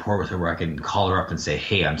enough of a rapport with her where I can call her up and say,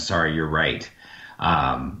 hey, I'm sorry, you're right.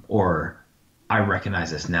 Or I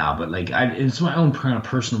recognize this now. But like, it's my own kind of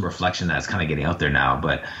personal reflection that's kind of getting out there now.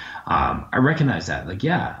 But I recognize that. Like,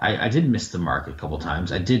 yeah, I did miss the mark a couple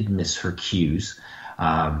times. I did miss her cues.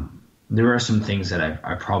 There are some things that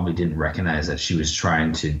I probably didn't recognize that she was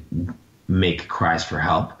trying to make cries for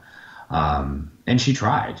help. And she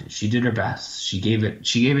tried. She did her best. She gave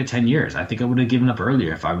it 10 years. I think I would have given up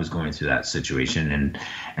earlier if I was going through that situation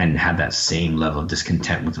and had that same level of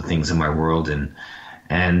discontent with the things in my world.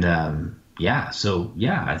 I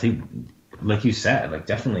think, like you said, like,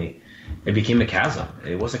 definitely it became a chasm.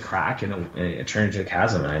 It was a crack, and it turned into a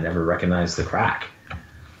chasm, and I never recognized the crack.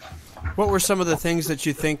 What were some of the things that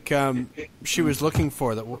you think she was looking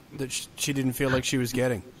for that she didn't feel like she was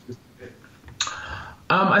getting?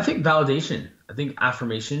 I think validation. I think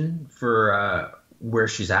affirmation for where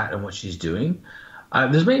she's at and what she's doing.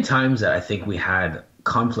 There's many times that I think we had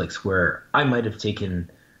conflicts where I might have taken,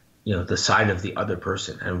 you know, the side of the other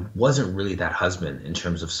person and wasn't really that husband in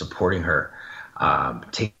terms of supporting her.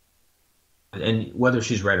 And whether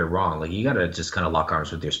she's right or wrong, like, you got to just kind of lock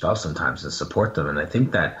arms with your spouse sometimes and support them. And I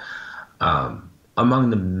think that among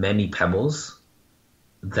the many pebbles,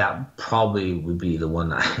 that probably would be the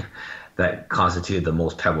one that constituted the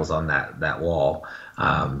most pebbles on that wall.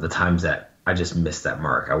 The times that I just missed that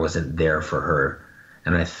mark, I wasn't there for her.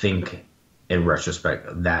 And I think in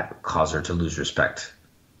retrospect, that caused her to lose respect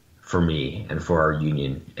for me and for our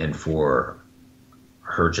union and for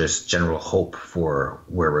her just general hope for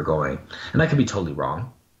where we're going. And I could be totally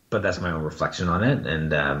wrong, but that's my own reflection on it.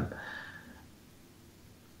 And,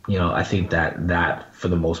 you know, I think that for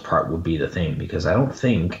the most part would be the thing, because I don't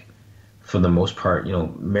think, for the most part, you know,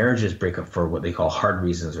 marriages break up for what they call hard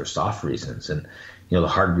reasons or soft reasons. And, you know, the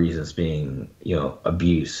hard reasons being, you know,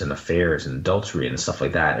 abuse and affairs and adultery and stuff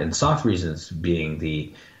like that. And soft reasons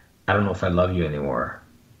being I don't know if I love you anymore.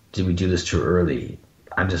 Did we do this too early?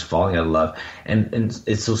 I'm just falling out of love. And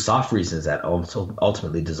it's those soft reasons that also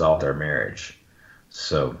ultimately dissolved our marriage.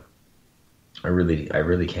 So I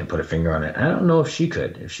really can't put a finger on it. I don't know if she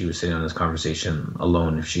could, if she was sitting on this conversation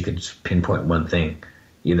alone, if she could just pinpoint one thing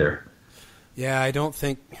either. Yeah, I don't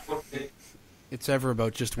think it's ever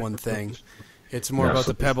about just one thing. It's more about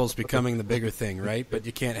the pebbles becoming the bigger thing, right? But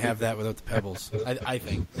you can't have that without the pebbles, I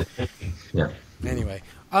think. Yeah. Anyway,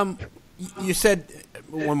 you said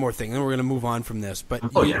one more thing, then we're going to move on from this. But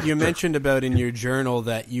you mentioned about in your journal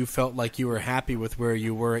that you felt like you were happy with where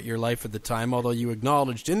you were at your life at the time, although you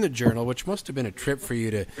acknowledged in the journal, which must have been a trip for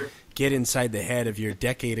you to get inside the head of your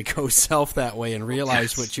decade-ago self that way and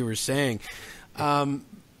realize what you were saying.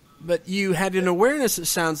 But you had an awareness, it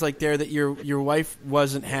sounds like there, that your wife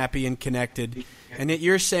wasn't happy and connected, and yet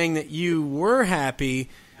you're saying that you were happy,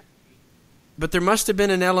 but there must have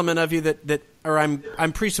been an element of you that or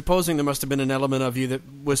I'm presupposing there must have been an element of you that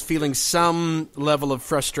was feeling some level of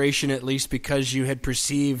frustration, at least because you had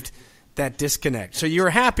perceived that disconnect. So you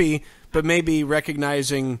were happy, but maybe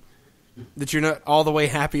recognizing that you're not all the way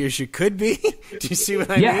happy as you could be. Do you see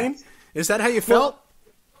what I mean? Is that how you felt?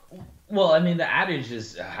 Well, I mean, the adage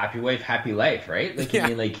is happy wife, happy life, right? Like,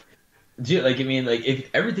 Yeah. I mean, if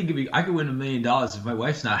everything could be, I could win $1 million if my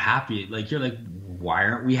wife's not happy. Like, you're like, why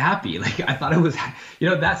aren't we happy? Like, I thought it was,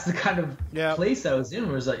 that's the kind of place I was in,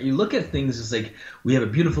 where it's like, you look at things, it's like, we have a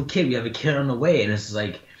beautiful kid, we have a kid on the way, and it's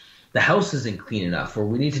like, the house isn't clean enough, or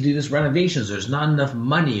we need to do this renovations, there's not enough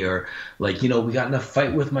money, or like, we got in a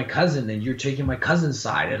fight with my cousin and you're taking my cousin's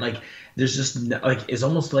side, and like, there's just like, it's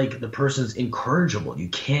almost like the person's incorrigible. You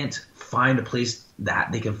can't find a place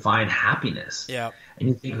that they can find happiness. Yeah. And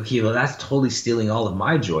you think, okay, well, that's totally stealing all of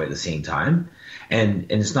my joy at the same time. And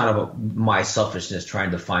it's not about my selfishness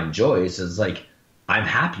trying to find joy. It's like, I'm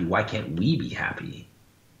happy. Why can't we be happy?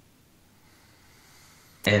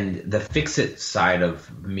 And the fix-it side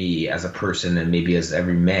of me as a person, and maybe as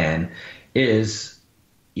every man, is,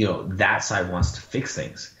 that side wants to fix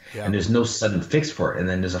things. Yeah. And there's no sudden fix for it. And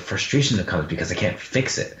then there's a frustration that comes because I can't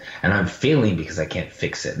fix it. And I'm failing because I can't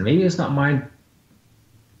fix it. And maybe it's not my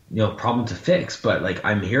problem to fix, but like,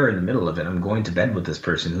 I'm here in the middle of it. I'm going to bed with this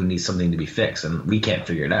person who needs something to be fixed, and we can't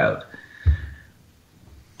figure it out.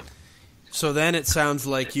 So then it sounds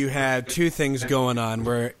like you had two things going on,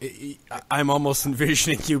 where I'm almost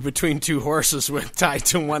envisioning you between two horses with tied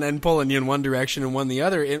to one end, pulling you in one direction and one the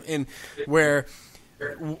other, in where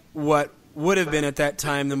what would have been at that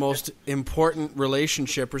time the most important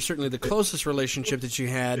relationship, or certainly the closest relationship that you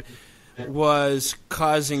had, was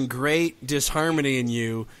causing great disharmony in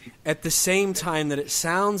you, at the same time that it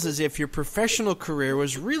sounds as if your professional career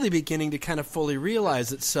was really beginning to kind of fully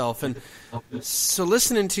realize itself. And so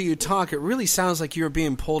listening to you talk, it really sounds like you were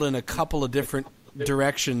being pulled in a couple of different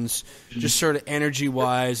directions, just sort of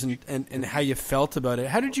energy-wise, and how you felt about it.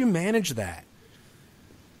 How did you manage that?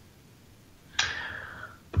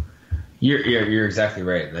 You're exactly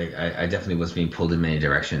right. Like, I definitely was being pulled in many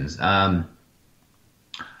directions.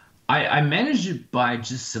 I managed it by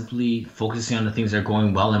just simply focusing on the things that are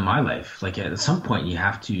going well in my life. Like, at some point you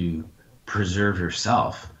have to preserve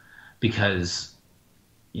yourself, because,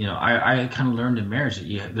 I kind of learned in marriage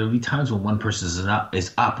that there'll be times when one person is up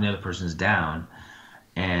and the other person is down.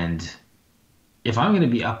 And if I'm going to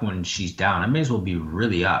be up when she's down, I may as well be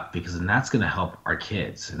really up, because then that's going to help our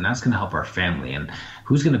kids, and that's going to help our family, and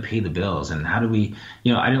who's going to pay the bills, and how do we,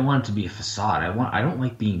 I didn't want it to be a facade. I don't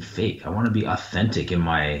like being fake. I want to be authentic in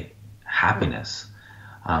my happiness.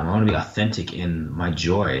 I want to be authentic in my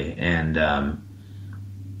joy. And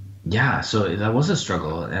so that was a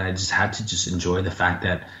struggle, and I just had to just enjoy the fact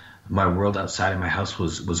that my world outside of my house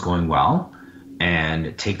was going well,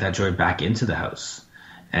 and take that joy back into the house.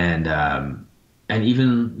 And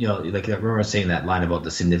even, like I remember saying that line about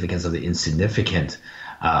the significance of the insignificant.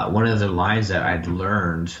 One of the lines that I'd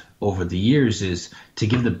learned over the years is to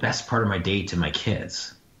give the best part of my day to my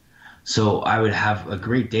kids. So I would have a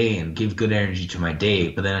great day and give good energy to my day,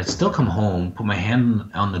 but then I'd still come home, put my hand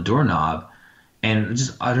on the doorknob, and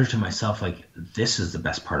just utter to myself, like, this is the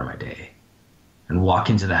best part of my day. And walk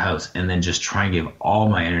into the house, and then just try and give all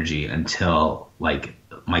my energy until, like,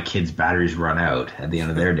 my kids' batteries run out at the end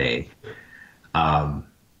of their day,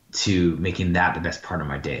 to making that the best part of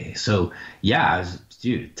my day. So, I was,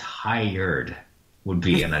 tired would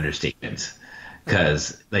be an understatement.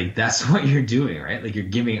 Because, like, that's what you're doing, right? Like, you're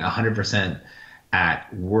giving 100%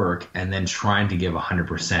 at work, and then trying to give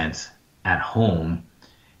 100% at home,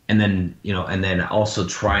 and then, and then also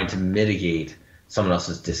trying to mitigate someone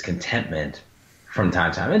else's discontentment from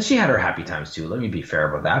time to time. And she had her happy times too. Let me be fair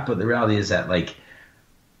about that. But the reality is that, like,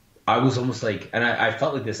 I was almost like, and I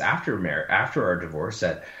felt like this after our divorce,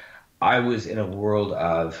 that I was in a world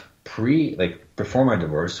of before my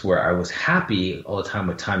divorce, where I was happy all the time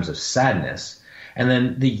with times of sadness. And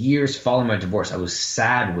then the years following my divorce, I was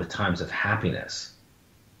sad with times of happiness.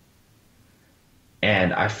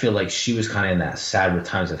 And I feel like she was kind of in that sad with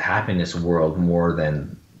times of happiness world more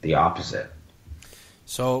than the opposite.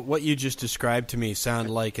 So what you just described to me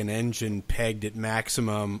sounded like an engine pegged at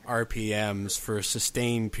maximum RPMs for a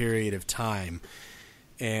sustained period of time,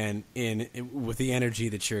 and with the energy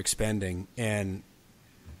that you're expending. And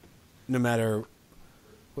no matter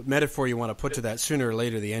what metaphor you want to put to that, sooner or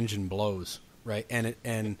later the engine blows. Right, and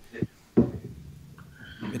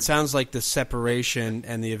it sounds like the separation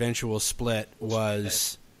and the eventual split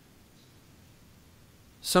was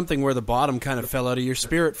something where the bottom kind of fell out of your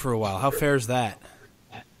spirit for a while. How fair is that?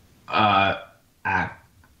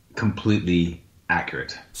 Completely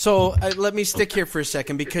accurate. So let me stick here for a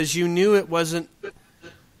second, because you knew it wasn't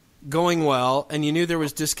going well, and you knew there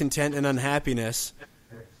was discontent and unhappiness.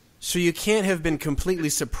 So you can't have been completely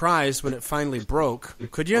surprised when it finally broke,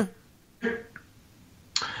 could you?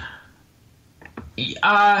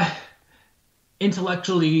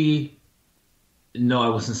 Intellectually, no, I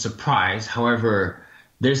wasn't surprised. However,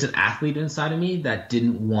 there's an athlete inside of me that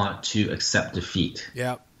didn't want to accept defeat.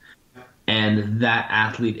 Yeah. And that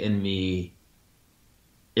athlete in me,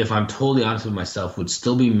 if I'm totally honest with myself, would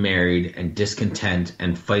still be married and discontent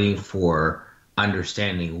and fighting for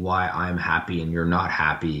understanding why I'm happy and you're not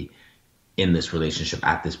happy in this relationship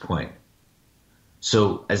at this point.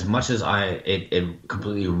 So as much as it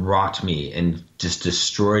completely rocked me and just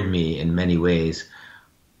destroyed me in many ways,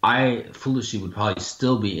 I foolishly would probably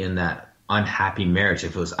still be in that unhappy marriage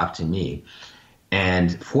if it was up to me.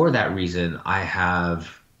 And for that reason, I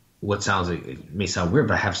have what sounds like, it may sound weird,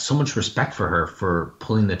 but I have so much respect for her for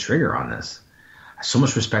pulling the trigger on this. So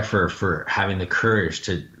much respect for her for having the courage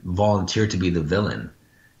to volunteer to be the villain,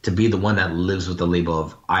 to be the one that lives with the label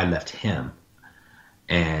of I left him.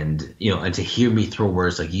 And, and to hear me throw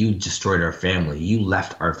words like, you destroyed our family, you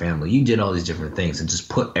left our family, you did all these different things, and just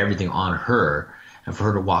put everything on her, and for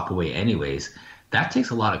her to walk away anyways, that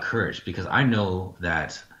takes a lot of courage, because I know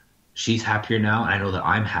that she's happier now, and I know that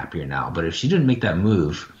I'm happier now. But if she didn't make that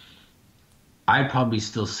move, I'd probably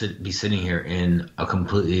still be sitting here in a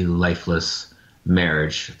completely lifeless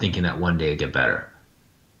marriage, thinking that one day it'd get better.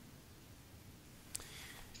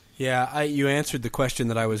 Yeah, you answered the question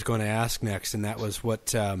that I was going to ask next, and that was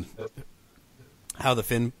what, how the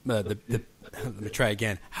fin, let me try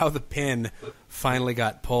again, how the pin finally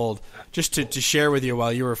got pulled. Just to share with you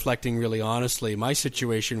while you were reflecting really honestly, my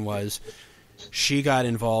situation was she got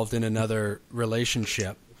involved in another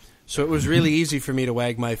relationship. So it was really easy for me to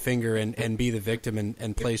wag my finger and be the victim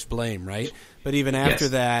and place blame, right? But even after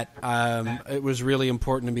that, it was really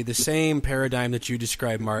important to me, the same paradigm that you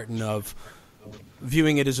described, Martin, of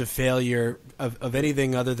viewing it as a failure of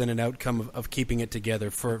anything other than an outcome of keeping it together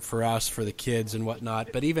for us, for the kids and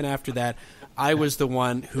whatnot. But even after that, I was the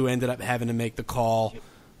one who ended up having to make the call,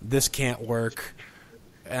 this can't work,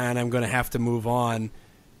 and I'm going to have to move on.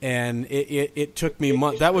 And it took me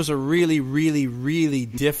months. That was a really, really, really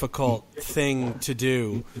difficult thing to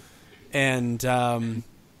do. And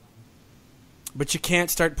but you can't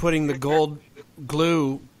start putting the gold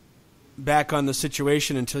glue back on the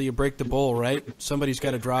situation until you break the bowl, right? Somebody's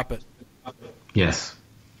got to drop it. Yes.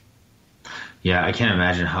 Yeah, I can't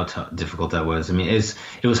imagine how difficult that was. I mean,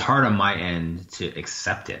 it was hard on my end to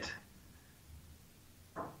accept it,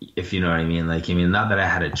 if you know what I mean. Like, not that I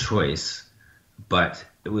had a choice, but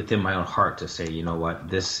within my own heart to say, you know what,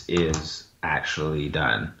 this is actually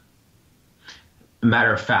done.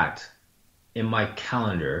 Matter of fact, in my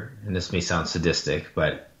calendar, and this may sound sadistic,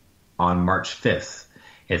 but on March 5th,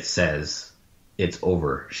 it says, it's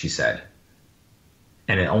over, she said.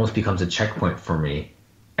 And it almost becomes a checkpoint for me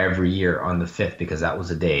every year on the 5th, because that was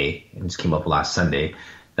the day, and this came up last Sunday,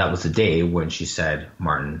 that was the day when she said,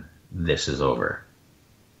 Martin, this is over.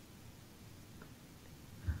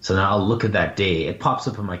 So now I'll look at that day. It pops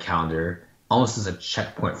up in my calendar almost as a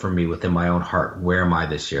checkpoint for me within my own heart. Where am I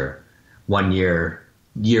this year? 1 year,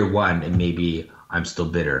 year one, and maybe I'm still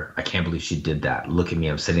bitter. I can't believe she did that. Look at me.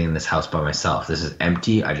 I'm sitting in this house by myself. This is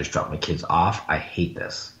empty. I just dropped my kids off. I hate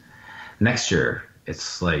this. Next year,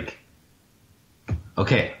 it's like,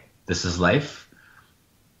 okay, this is life.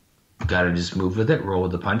 Got to just move with it, roll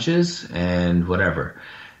with the punches, and whatever.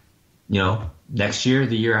 Next year,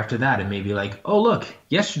 the year after that, it may be like, oh, look,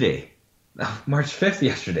 yesterday, March 5th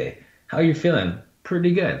yesterday. How are you feeling?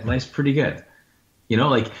 Pretty good. Life's pretty good.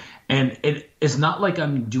 And it's not like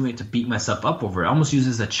I'm doing it to beat myself up over it. I almost use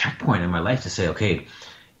it as a checkpoint in my life to say, okay,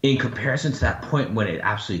 in comparison to that point when it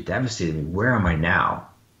absolutely devastated me, where am I now?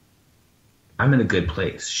 I'm in a good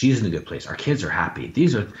place. She's in a good place. Our kids are happy.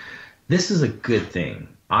 This is a good thing.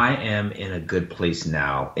 I am in a good place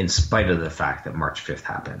now, in spite of the fact that March 5th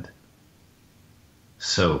happened.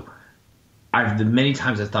 So the many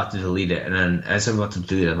times I thought to delete it, and then as I'm about to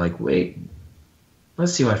delete it, I'm like, wait,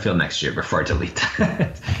 let's see how I feel next year before I delete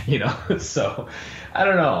that. So I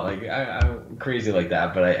don't know. Like I'm crazy like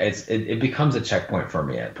that, but it becomes a checkpoint for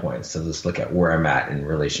me at points to just look at where I'm at in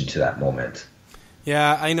relation to that moment.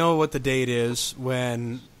 Yeah, I know what the date is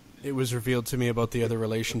when it was revealed to me about the other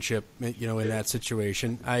relationship, in that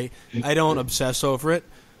situation. I don't obsess over it,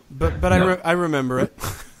 but no. I remember it.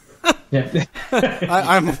 Yeah.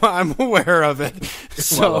 I'm aware of it.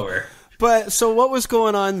 Well aware. But so what was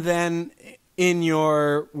going on then in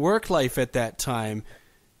your work life at that time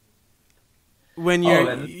when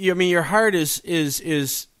you're, I mean, your heart is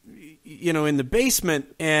in the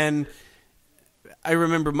basement, and I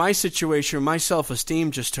remember my situation, my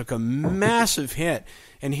self-esteem just took a massive hit.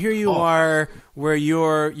 And here you are where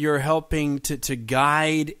you're helping to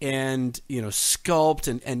guide and,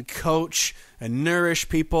 sculpt and coach and nourish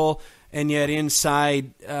people. And yet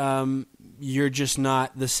inside, you're just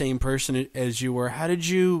not the same person as you were. How did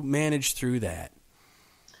you manage through that?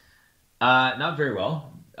 Not very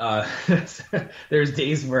well. There's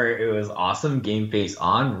days where it was awesome, game face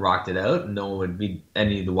on, rocked it out. No one would be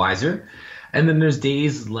any the wiser. And then there's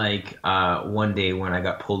days like one day when I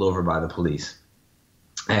got pulled over by the police.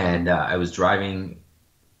 And I was driving.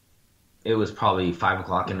 It was probably 5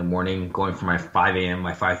 o'clock in the morning, going for my 5 a.m.,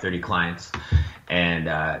 my 5:30 clients, and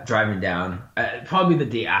driving down. Probably the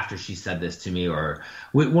day after she said this to me, or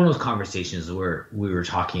one of those conversations where we were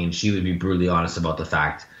talking, and she would be brutally honest about the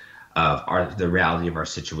fact of the reality of our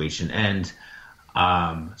situation. And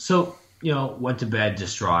so, went to bed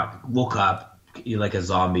distraught, woke up like a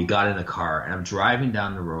zombie, got in the car, and I'm driving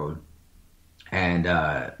down the road. And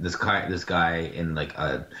this guy in like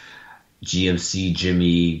a GMC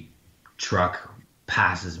Jimmy truck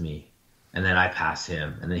passes me, and then I pass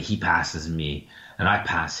him, and then he passes me, and I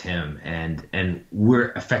pass him, and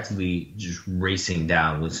we're effectively just racing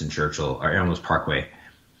down Winston Churchill or Air Parkway.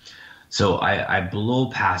 So I blow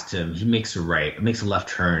past him. He makes a left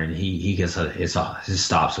turn, and he gets his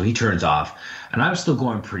stop. So he turns off, and I'm still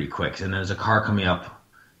going pretty quick. And there's a car coming up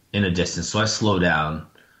in the distance, so I slow down.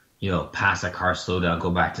 Pass that car, slow down,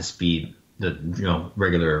 go back to speed, the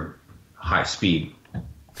regular high speed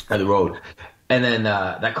of the road. And then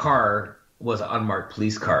that car was an unmarked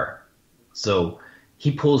police car. So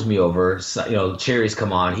he pulls me over, cherries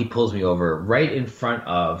come on, he pulls me over right in front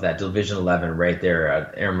of that Division 11 right there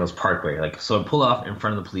at Air Mills Parkway. So I pull off in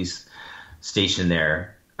front of the police station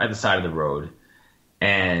there at the side of the road.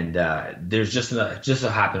 And there's just so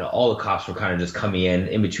happened, all the cops were kind of just coming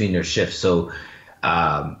in between their shifts. So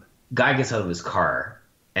guy gets out of his car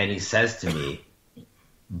and he says to me,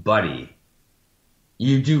 "Buddy,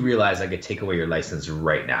 you do realize I could take away your license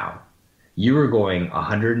right now. You were going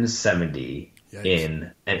 170 Yikes.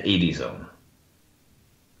 In an 80 zone."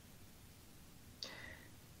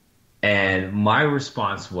 And my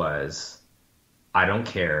response was, "I don't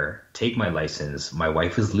care. Take my license. My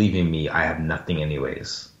wife is leaving me. I have nothing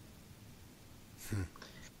anyways."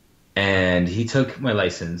 And he took my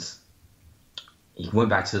license. He went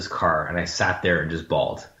back to his car, and I sat there and just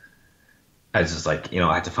bawled. I was just like,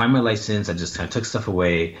 I had to find my license. I just kind of took stuff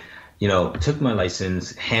away, took my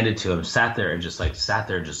license, handed to him, sat there and just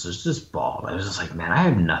bawled. I was just like, man, I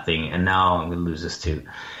have nothing, and now I'm going to lose this too.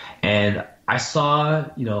 And I saw,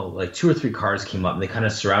 like 2 or 3 cars came up, and they kind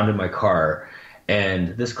of surrounded my car,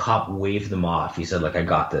 and this cop waved them off. He said, like, "I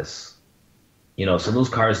got this." So those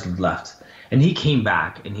cars left. And he came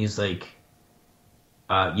back, and he's like,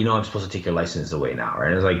 I'm supposed to take your license away now,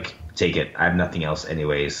 right? I was like, "Take it. I have nothing else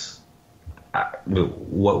anyways.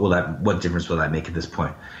 What difference will that make at this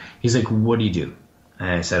point?" He's like, "What do you do?" And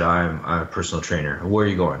I said, I'm a personal trainer." "Where are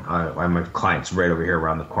you going?" "I'm a client's right over here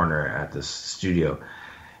around the corner at this studio."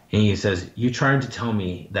 And he says, "You're trying to tell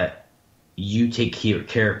me that you take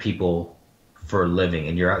care of people for a living,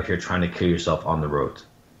 and you're out here trying to kill yourself on the road?"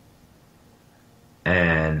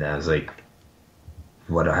 And I was like,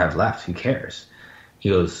 "What do I have left? Who cares?" He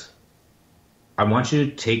goes, "I want you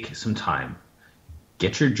to take some time,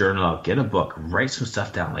 get your journal out, get a book, write some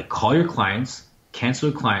stuff down. Like, call your clients, cancel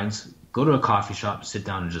your clients, go to a coffee shop, sit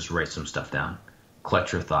down and just write some stuff down.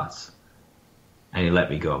 Collect your thoughts." And he let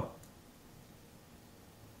me go.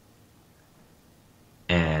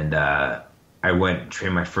 And I went and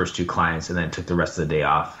trained my first 2 clients, and then took the rest of the day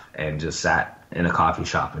off and just sat in a coffee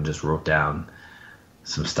shop and just wrote down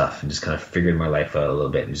some stuff and just kind of figured my life out a little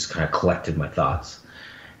bit and just kind of collected my thoughts.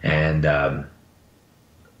 And that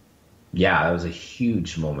was a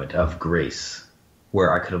huge moment of grace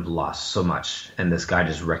where I could have lost so much, and this guy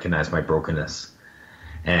just recognized my brokenness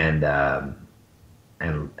and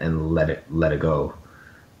let it go.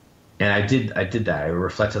 And I did that. I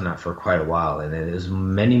reflected on that for quite a while, and it was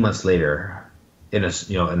many months later in the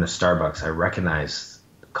Starbucks, I recognized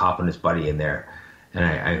the cop and his buddy in there, and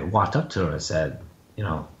I walked up to him and said,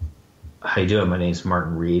 "How you doing? My name's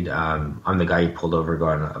Martin Reid. I'm the guy you pulled over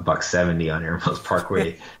going $170 on Air Mills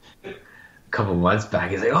Parkway a couple months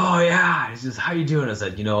back." He's like, "Oh yeah." He says, "How you doing?" I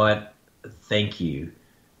said, "You know what? Thank you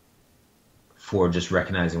for just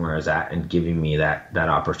recognizing where I was at and giving me that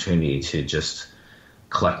opportunity to just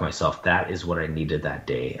collect myself. That is what I needed that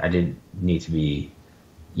day. I didn't need to be,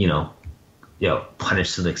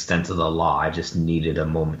 punished to the extent of the law. I just needed a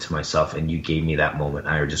moment to myself, and you gave me that moment.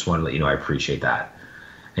 I just want to let you know I appreciate that.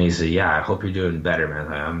 And he said, yeah, I hope you're doing better, man.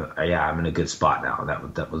 I'm in a good spot now.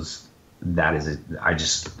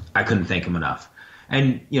 I couldn't thank him enough.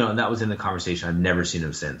 And, that was in the conversation. I've never seen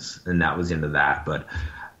him since. And that was the end of that. But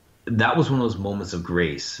that was one of those moments of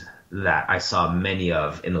grace that I saw many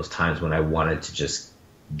of in those times when I wanted to just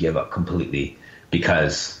give up completely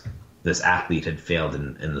because this athlete had failed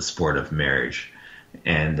in the sport of marriage.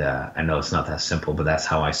 And I know it's not that simple, but that's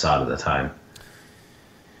how I saw it at the time.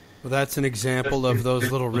 Well, that's an example of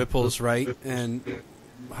those little ripples, right? And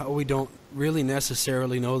how we don't really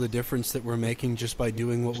necessarily know the difference that we're making just by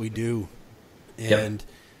doing what we do. And,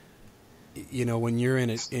 when you're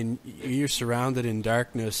in it, and you're surrounded in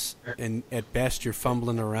darkness, and at best you're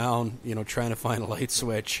fumbling around, trying to find a light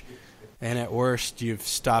switch, and at worst you've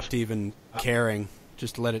stopped even caring,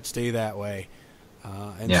 just let it stay that way.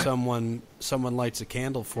 And someone lights a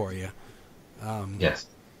candle for you. Yes.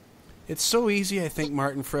 It's so easy, I think,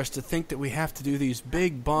 Martin, for us to think that we have to do these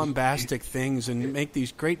big, bombastic things and make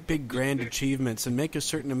these great, big, grand achievements and make a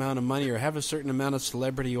certain amount of money or have a certain amount of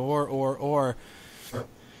celebrity or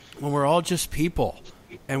when we're all just people.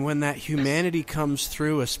 And when that humanity comes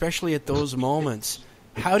through, especially at those moments,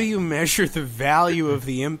 how do you measure the value of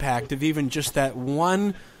the impact of even just that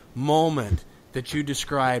one moment that you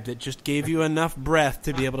described that just gave you enough breath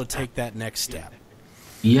to be able to take that next step?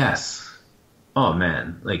 Yes. Oh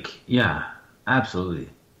man, absolutely.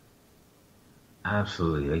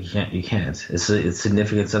 Like you can't. It's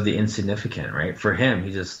significance of the insignificant, right? For him,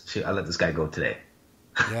 I let this guy go today.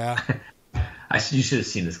 Yeah. You should have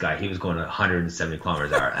seen this guy. He was going 170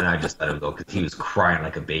 kilometers an hour, and I just let him go because he was crying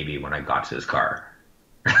like a baby when I got to his car.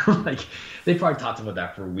 They probably talked about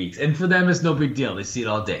that for weeks, and for them, it's no big deal. They see it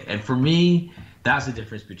all day, and for me, that's the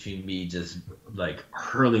difference between me just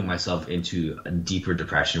hurling myself into a deeper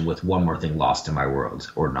depression with one more thing lost in my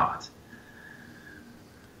world or not.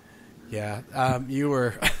 Yeah, you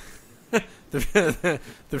were the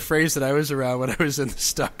phrase that I was around when I was in the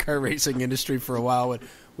stock car racing industry for a while. When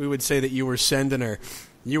we would say that you were sending her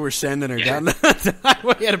down the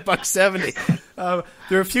highway at $170.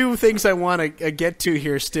 There are a few things I want to get to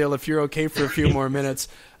here still, if you're okay for a few more minutes.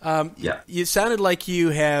 You sounded like you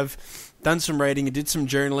have done some writing, you did some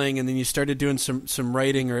journaling, and then you started doing some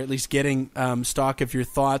writing, or at least getting stock of your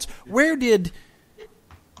thoughts. Where did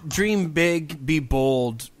Dream Big, Be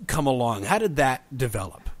Bold come along? How did that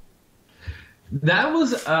develop? That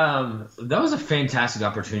was a fantastic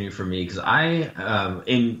opportunity for me because I,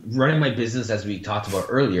 in running my business, as we talked about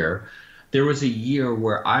earlier, there was a year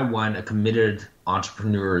where I won a Committed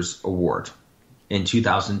Entrepreneurs Award in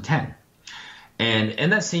 2010. And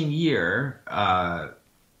in that same year,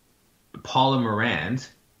 Paula Morand,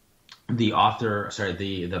 the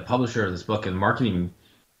publisher of this book and marketing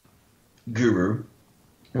guru,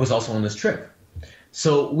 was also on this trip.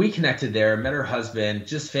 So we connected there, met her husband,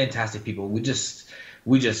 just fantastic people. We just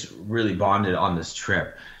really bonded on this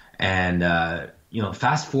trip. And,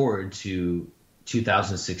 fast forward to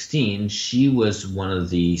 2016, she was one of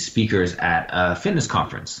the speakers at a fitness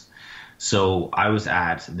conference. So I was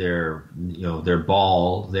at their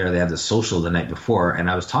ball there. They had the social the night before, and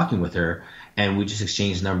I was talking with her, and we just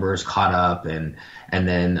exchanged numbers, caught up, and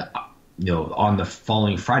then, on the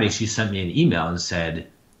following Friday, she sent me an email and said,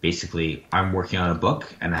 basically, I'm working on a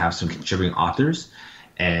book, and I have some contributing authors,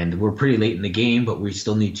 and we're pretty late in the game, but we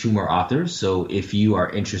still need 2 more authors. So if you are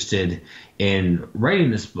interested in writing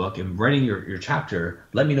this book and writing your chapter,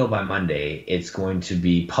 let me know by Monday. It's going to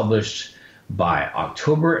be published by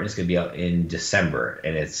October, and it's going to be out in December,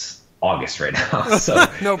 and it's August right now. So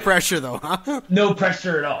no pressure, though, huh? No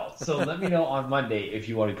pressure at all. So let me know on Monday if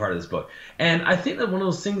you want to be part of this book. And I think that one of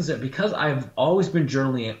those things that, because I've always been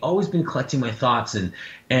journaling and always been collecting my thoughts and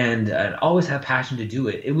always had passion to do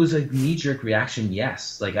it, it was a knee-jerk reaction,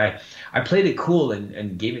 yes. Like I played it cool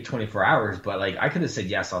and gave it 24 hours, but I could have said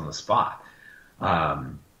yes on the spot.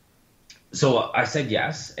 So I said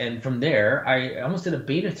yes, and from there, I almost did a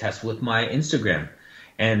beta test with my Instagram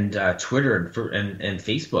and Twitter and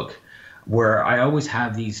Facebook, where I always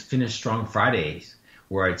have these Finish Strong Fridays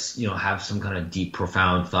where it's have some kind of deep,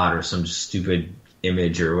 profound thought or some stupid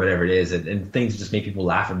image or whatever it is, and things just make people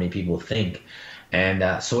laugh and make people think.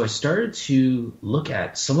 And so I started to look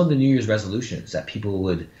at some of the New Year's resolutions that people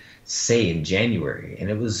would say in January, and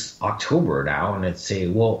it was October now, and I'd say,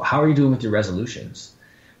 well, how are you doing with your resolutions?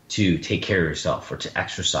 To take care of yourself, or to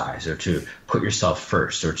exercise, or to put yourself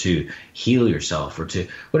first, or to heal yourself, or to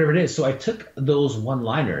whatever it is. So I took those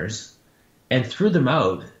one-liners and threw them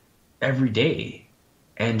out every day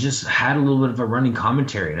and just had a little bit of a running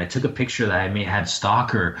commentary. And I took a picture that I may have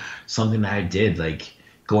stock or something that I did, like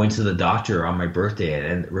going to the doctor on my birthday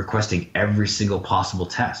and requesting every single possible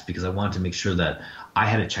test, because I wanted to make sure that I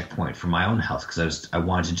had a checkpoint for my own health, because I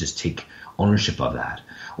wanted to just take ownership of that.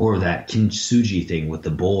 Or that kintsugi thing with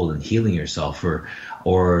the bowl and healing yourself,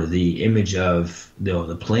 or the image of, you know,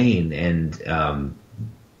 the plane and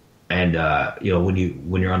you know,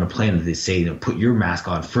 when you're on a plane, they say, you know, put your mask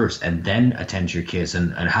on first and then attend to your kids,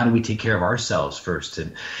 and how do we take care of ourselves first.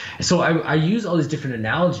 And so I use all these different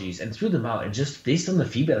analogies and threw them out, and just based on the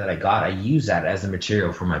feedback that I got, I use that as the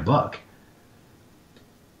material for my book.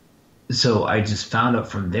 So I just found out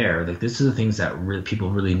from there, like, this is the things that people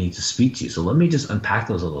really need to speak to. So let me just unpack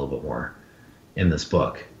those a little bit more in this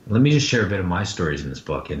book. Let me just share a bit of my stories in this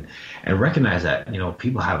book, and recognize that, you know,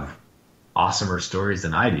 people have awesomer stories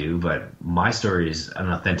than I do, but my story is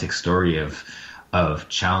an authentic story of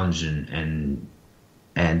challenge, and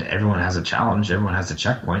everyone has a challenge, everyone has a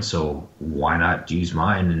checkpoint. So why not use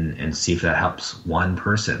mine and see if that helps one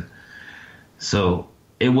person? So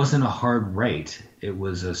it wasn't a hard write. It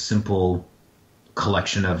was a simple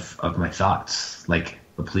collection of my thoughts, like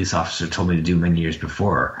the police officer told me to do many years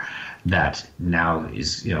before, that now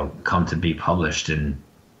is, you know, come to be published. And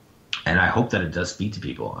I hope that it does speak to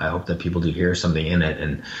people. I hope that people do hear something in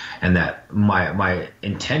it, and that my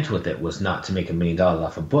intent with it was not to make $1 million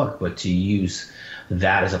off a book, but to use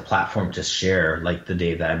that as a platform to share, like the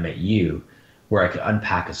day that I met you, where I could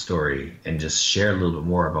unpack a story and just share a little bit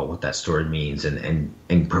more about what that story means,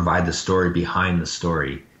 and provide the story behind the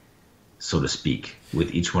story, so to speak,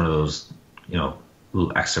 with each one of those, you know,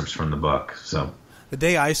 little excerpts from the book. So the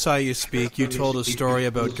day I saw you speak, you told a story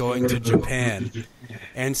about going to Japan,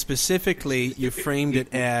 and specifically you framed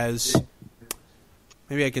it as,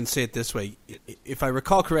 maybe I can say it this way. If I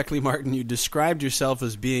recall correctly, Martin, you described yourself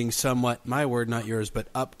as being somewhat, my word, not yours,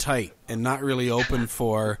 but uptight and not really open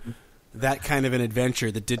for that kind of an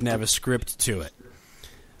adventure that didn't have a script to it.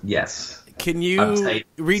 Yes. Can you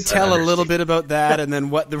retell a little bit about that, and then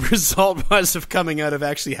what the result was of coming out of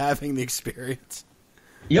actually having the experience?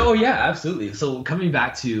 Oh yeah, absolutely. So coming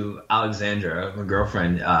back to Alexandra, my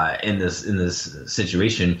girlfriend, in this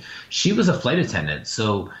situation, she was a flight attendant.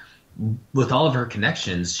 So with all of her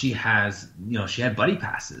connections, she had buddy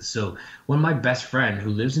passes. So when my best friend,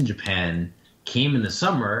 who lives in Japan, came in the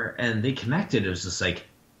summer and they connected, it was just like,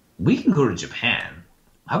 we can go to Japan.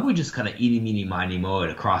 How about we just kind of eeny, meeny, miny, moe it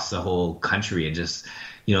across the whole country and just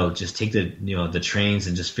take the trains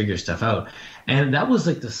and just figure stuff out. And that was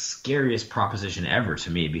like the scariest proposition ever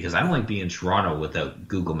to me, because I don't like being in Toronto without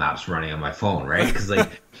Google Maps running on my phone, right? Because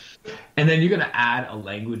and then you're going to add a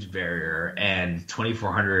language barrier and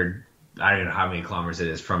 2,400, I don't know how many kilometers it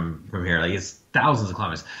is from here. Like, it's thousands of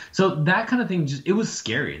kilometers. So that kind of thing, it was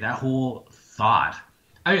scary, that whole thought.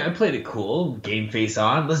 I played it cool, game face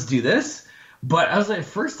on, let's do this. But I was like,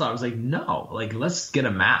 first thought, I was like, no, like, let's get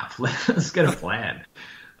a map. Let's get a plan.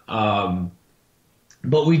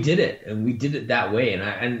 But we did it, and we did it that way. And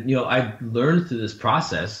I learned through this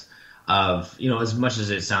process of, as much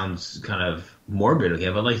as it sounds kind of morbid,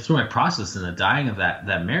 okay, but like through my process and the dying of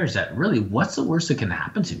that marriage, that really, what's the worst that can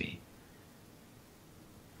happen to me?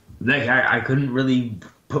 Like, I couldn't really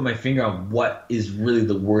put my finger on what is really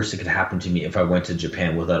the worst that could happen to me if I went to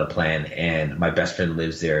Japan without a plan, and my best friend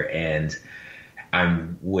lives there, and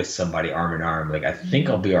I'm with somebody arm in arm. Like, I think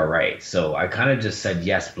I'll be all right. So I kind of just said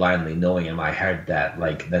yes blindly, knowing in my head that,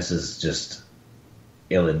 like, this is just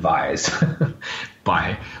ill-advised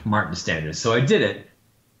by Martin standards. So I did it,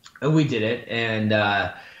 and we did it, and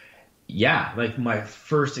like, my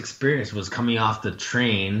first experience was coming off the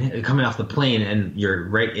plane, and you're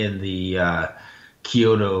right in the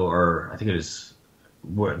Kyoto, or I think it was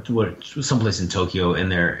someplace in Tokyo, in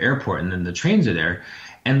their airport, and then the trains are there.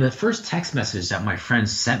 And the first text message that my friend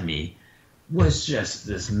sent me was just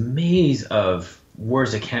this maze of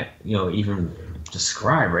words I can't, even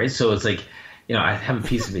describe, right? So it's like, I have a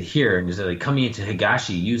piece of it here, and it's like, coming into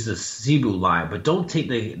Higashi, use the Cebu line, but don't take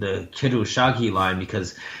the Kirushagi line,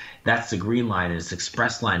 because that's the green line, and it's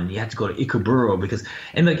express line, and you have to go to Ikeburo,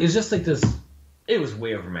 and like, it's just like this, it was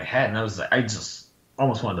way over my head, and I was like, I just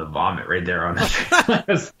almost wanted to vomit right there on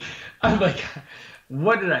that. I'm like,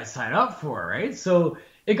 what did I sign up for, right? So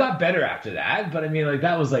it got better after that, but I mean, like,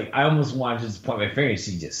 that was like, I almost wanted to just point my finger and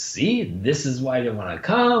see, this is why I didn't want to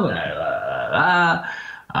come, and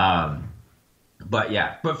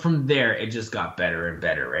but from there, it just got better and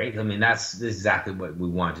better, right? I mean, that's exactly what we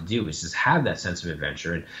wanted to do, is just have that sense of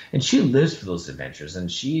adventure, and she lives for those adventures,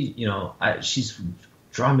 and she, she's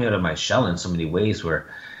drawn me out of my shell in so many ways,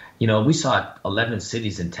 where, we saw 11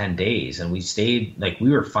 cities in 10 days, and we stayed, like,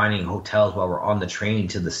 we were finding hotels while we're on the train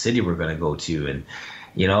to the city we're going to go to. And,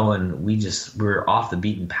 and we're off the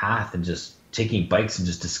beaten path and just taking bikes and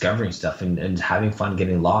just discovering stuff and having fun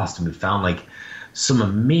getting lost. And we found like some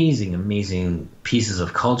amazing pieces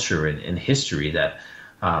of culture and history that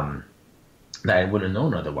I wouldn't have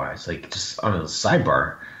known otherwise. Like, just on a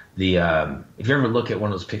sidebar, if you ever look at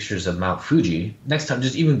one of those pictures of Mount Fuji, next time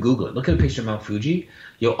just even Google it. Look at a picture of Mount Fuji.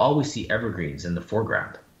 You'll always see evergreens in the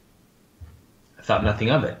foreground. I thought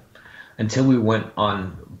nothing of it until we went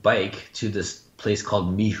on bike to this place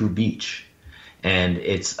called Mihu Beach, and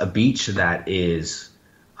it's a beach that is,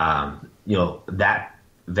 that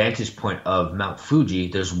vantage point of Mount Fuji.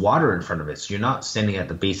 There's water in front of it, so you're not standing at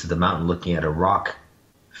the base of the mountain looking at a rock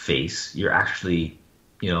face. You're actually,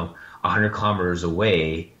 100 kilometers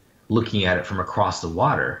away, looking at it from across the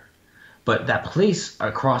water. But that place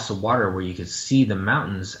across the water where you could see the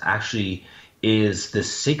mountains actually is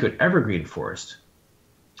this sacred evergreen forest.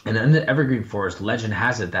 And in the evergreen forest, legend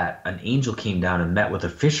has it that an angel came down and met with a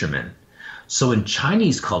fisherman. So in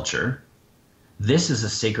Chinese culture, this is a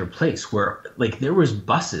sacred place where, like, there was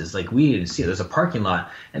buses, like, we didn't see it. There's a parking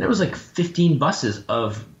lot, and there was like 15 buses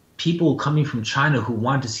of people coming from China who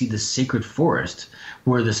wanted to see this sacred forest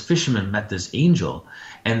where this fisherman met this angel.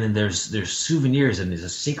 And then there's souvenirs, and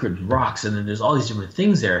there's sacred rocks, and then there's all these different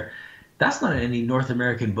things there. That's not in any North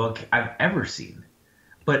American book I've ever seen.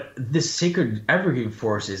 But this sacred evergreen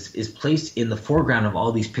forest is placed in the foreground of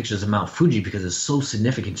all these pictures of Mount Fuji because it's so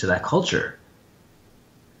significant to that culture.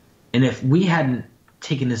 And if we hadn't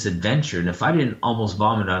taken this adventure, and if I didn't almost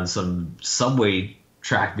vomit on some subway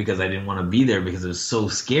track because I didn't want to be there because it was so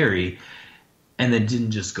scary, and then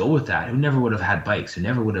didn't just go with that, we never would have had bikes. We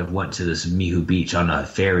never would have went to this Mihu Beach on a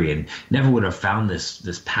ferry, and never would have found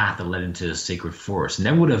this path that led into a sacred forest.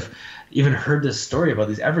 Never would have even heard this story about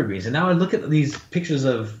these evergreens. And now I look at these pictures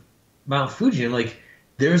of Mount Fuji, and like,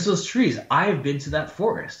 there's those trees. I've been to that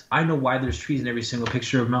forest. I know why there's trees in every single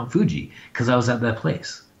picture of Mount Fuji, because I was at that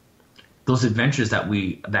place. Those adventures that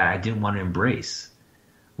I didn't want to embrace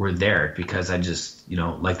were there because I just,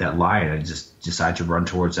 like that lion, I just decided to run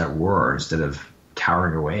towards that roar instead of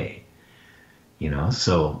cowering away.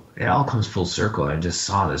 So it all comes full circle. I just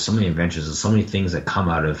saw there's so many adventures and so many things that come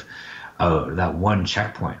out of that one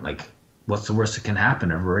checkpoint. Like, what's the worst that can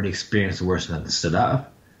happen? I've already experienced the worst and stood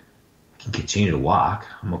up. I can continue to walk.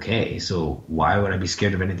 I'm okay. So why would I be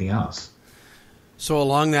scared of anything else? So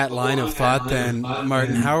along that line of thought then,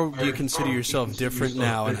 Martin, how do you consider yourself different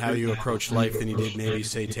now and how you approach life than you did maybe,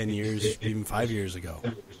 say, 10 years, even 5 years ago?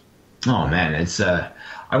 Oh, man, it's I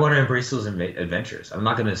want to embrace those adventures. I'm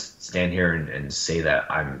not going to stand here and say that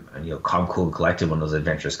I'm calm, cool, and collected when those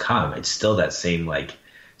adventures come. It's still that same, like,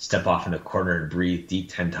 step off in a corner and breathe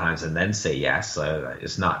deep 10 times and then say yes.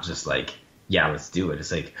 It's not just like, yeah, let's do it.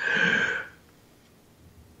 It's like,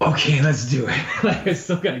 okay, let's do it. Like, I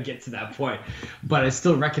still got to get to that point. But I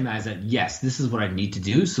still recognize that, yes, this is what I need to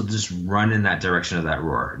do. So just run in that direction of that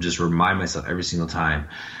roar. Just remind myself every single time.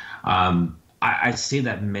 I say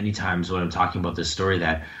that many times when I'm talking about this story,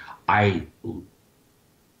 that I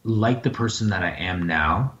like the person that I am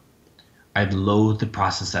now. I'd loathe the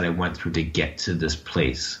process that I went through to get to this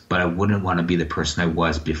place, but I wouldn't want to be the person I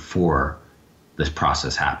was before this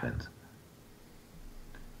process happened.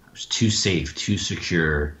 I was too safe, too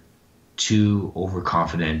secure, too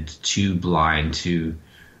overconfident, too blind to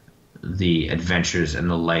the adventures and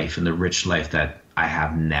the life and the rich life that I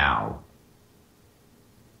have now,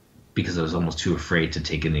 because I was almost too afraid to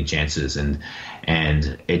take any chances. And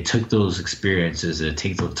it took those experiences,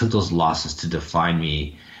 took those losses to define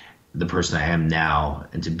me, the person I am now,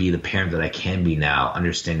 and to be the parent that I can be now,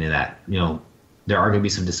 understanding that, there are going to be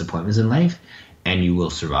some disappointments in life and you will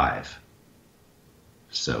survive.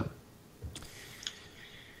 So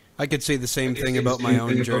I could say the same thing about my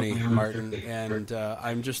own journey, Martin, and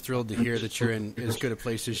I'm just thrilled to hear that you're in as good a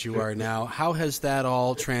place as you are now. How has that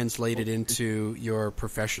all translated into your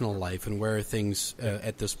professional life, and where are things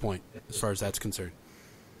at this point, as far as that's concerned?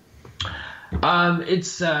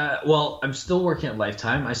 Well, I'm still working at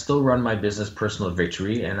Lifetime. I still run my business, Personal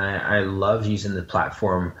Victory, and I love using the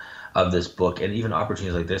platform of this book and even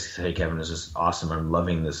opportunities like this. Hey, Kevin, this is awesome. I'm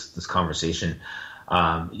loving this conversation.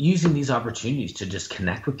 Using these opportunities to just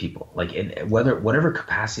connect with people, like, in whatever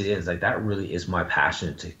capacity it is, like, that really is my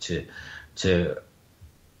passion to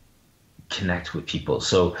connect with people.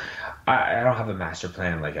 So I don't have a master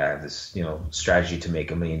plan. Like, I have this, strategy to make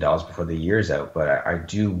 $1 million before the year's out, but I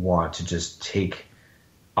do want to just take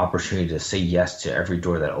opportunity to say yes to every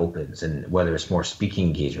door that opens. And whether it's more speaking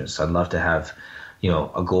engagements, I'd love to have,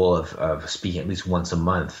 a goal of speaking at least once a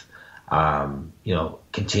month.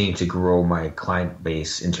 continue to grow my client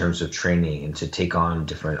base in terms of training and to take on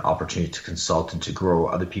different opportunities to consult and to grow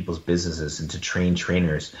other people's businesses and to train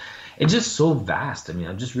trainers. It's just so vast. I mean,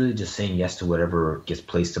 I'm just really just saying yes to whatever gets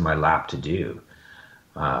placed in my lap to do.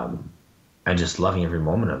 And just loving every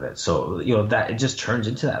moment of it. So, that it just turns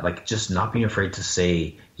into that, like just not being afraid to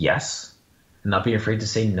say yes and not being afraid to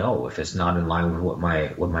say no if it's not in line with what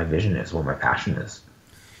my vision is, what my passion is.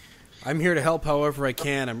 I'm here to help however I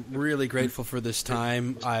can. I'm really grateful for this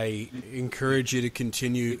time. I encourage you to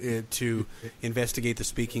continue to investigate the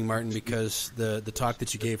speaking, Martin, because the talk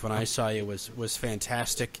that you gave when I saw you was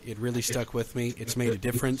fantastic. It really stuck with me. It's made a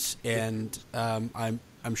difference, and I'm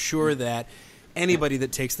sure that anybody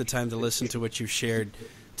that takes the time to listen to what you've shared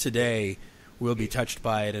today will be touched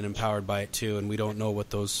by it and empowered by it too. And we don't know what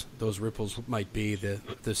those ripples might be, the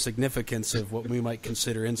significance of what we might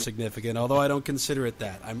consider insignificant, although I don't consider it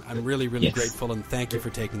that. I'm really, really grateful, and thank you for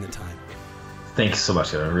taking the time. Thanks so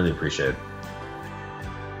much, Kevin. I really appreciate it.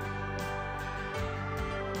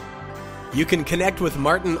 You can connect with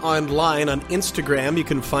Martin online on Instagram. You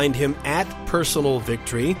can find him at Personal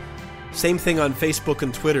Victory. Same thing on Facebook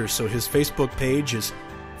and Twitter. So his Facebook page is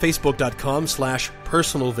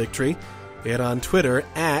facebook.com/personalvictory. And on Twitter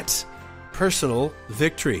at Personal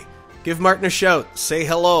Victory. Give Martin a shout. Say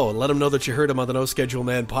hello and let him know that you heard him on the No Schedule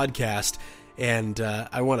Man podcast. And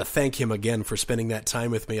I want to thank him again for spending that time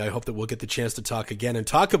with me. I hope that we'll get the chance to talk again and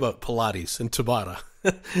talk about Pilates and Tabata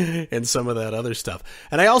and some of that other stuff.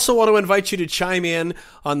 And I also want to invite you to chime in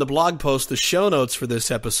on the blog post, the show notes for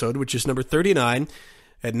this episode, which is number 39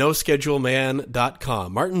 at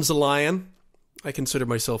noscheduleman.com. Martin's a lion. I consider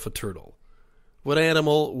myself a turtle. What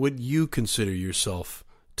animal would you consider yourself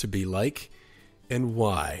to be like, and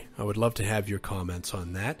why? I would love to have your comments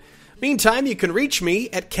on that. Meantime, you can reach me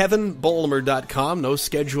at kevinbulmer.com,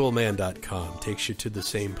 noscheduleman.com. Takes you to the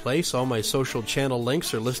same place. All my social channel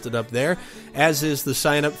links are listed up there, as is the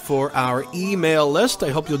sign-up for our email list. I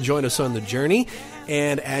hope you'll join us on the journey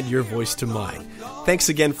and add your voice to mine. Thanks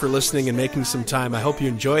again for listening and making some time. I hope you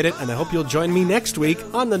enjoyed it, and I hope you'll join me next week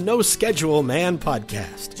on the No Schedule Man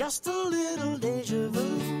podcast. Just a little deja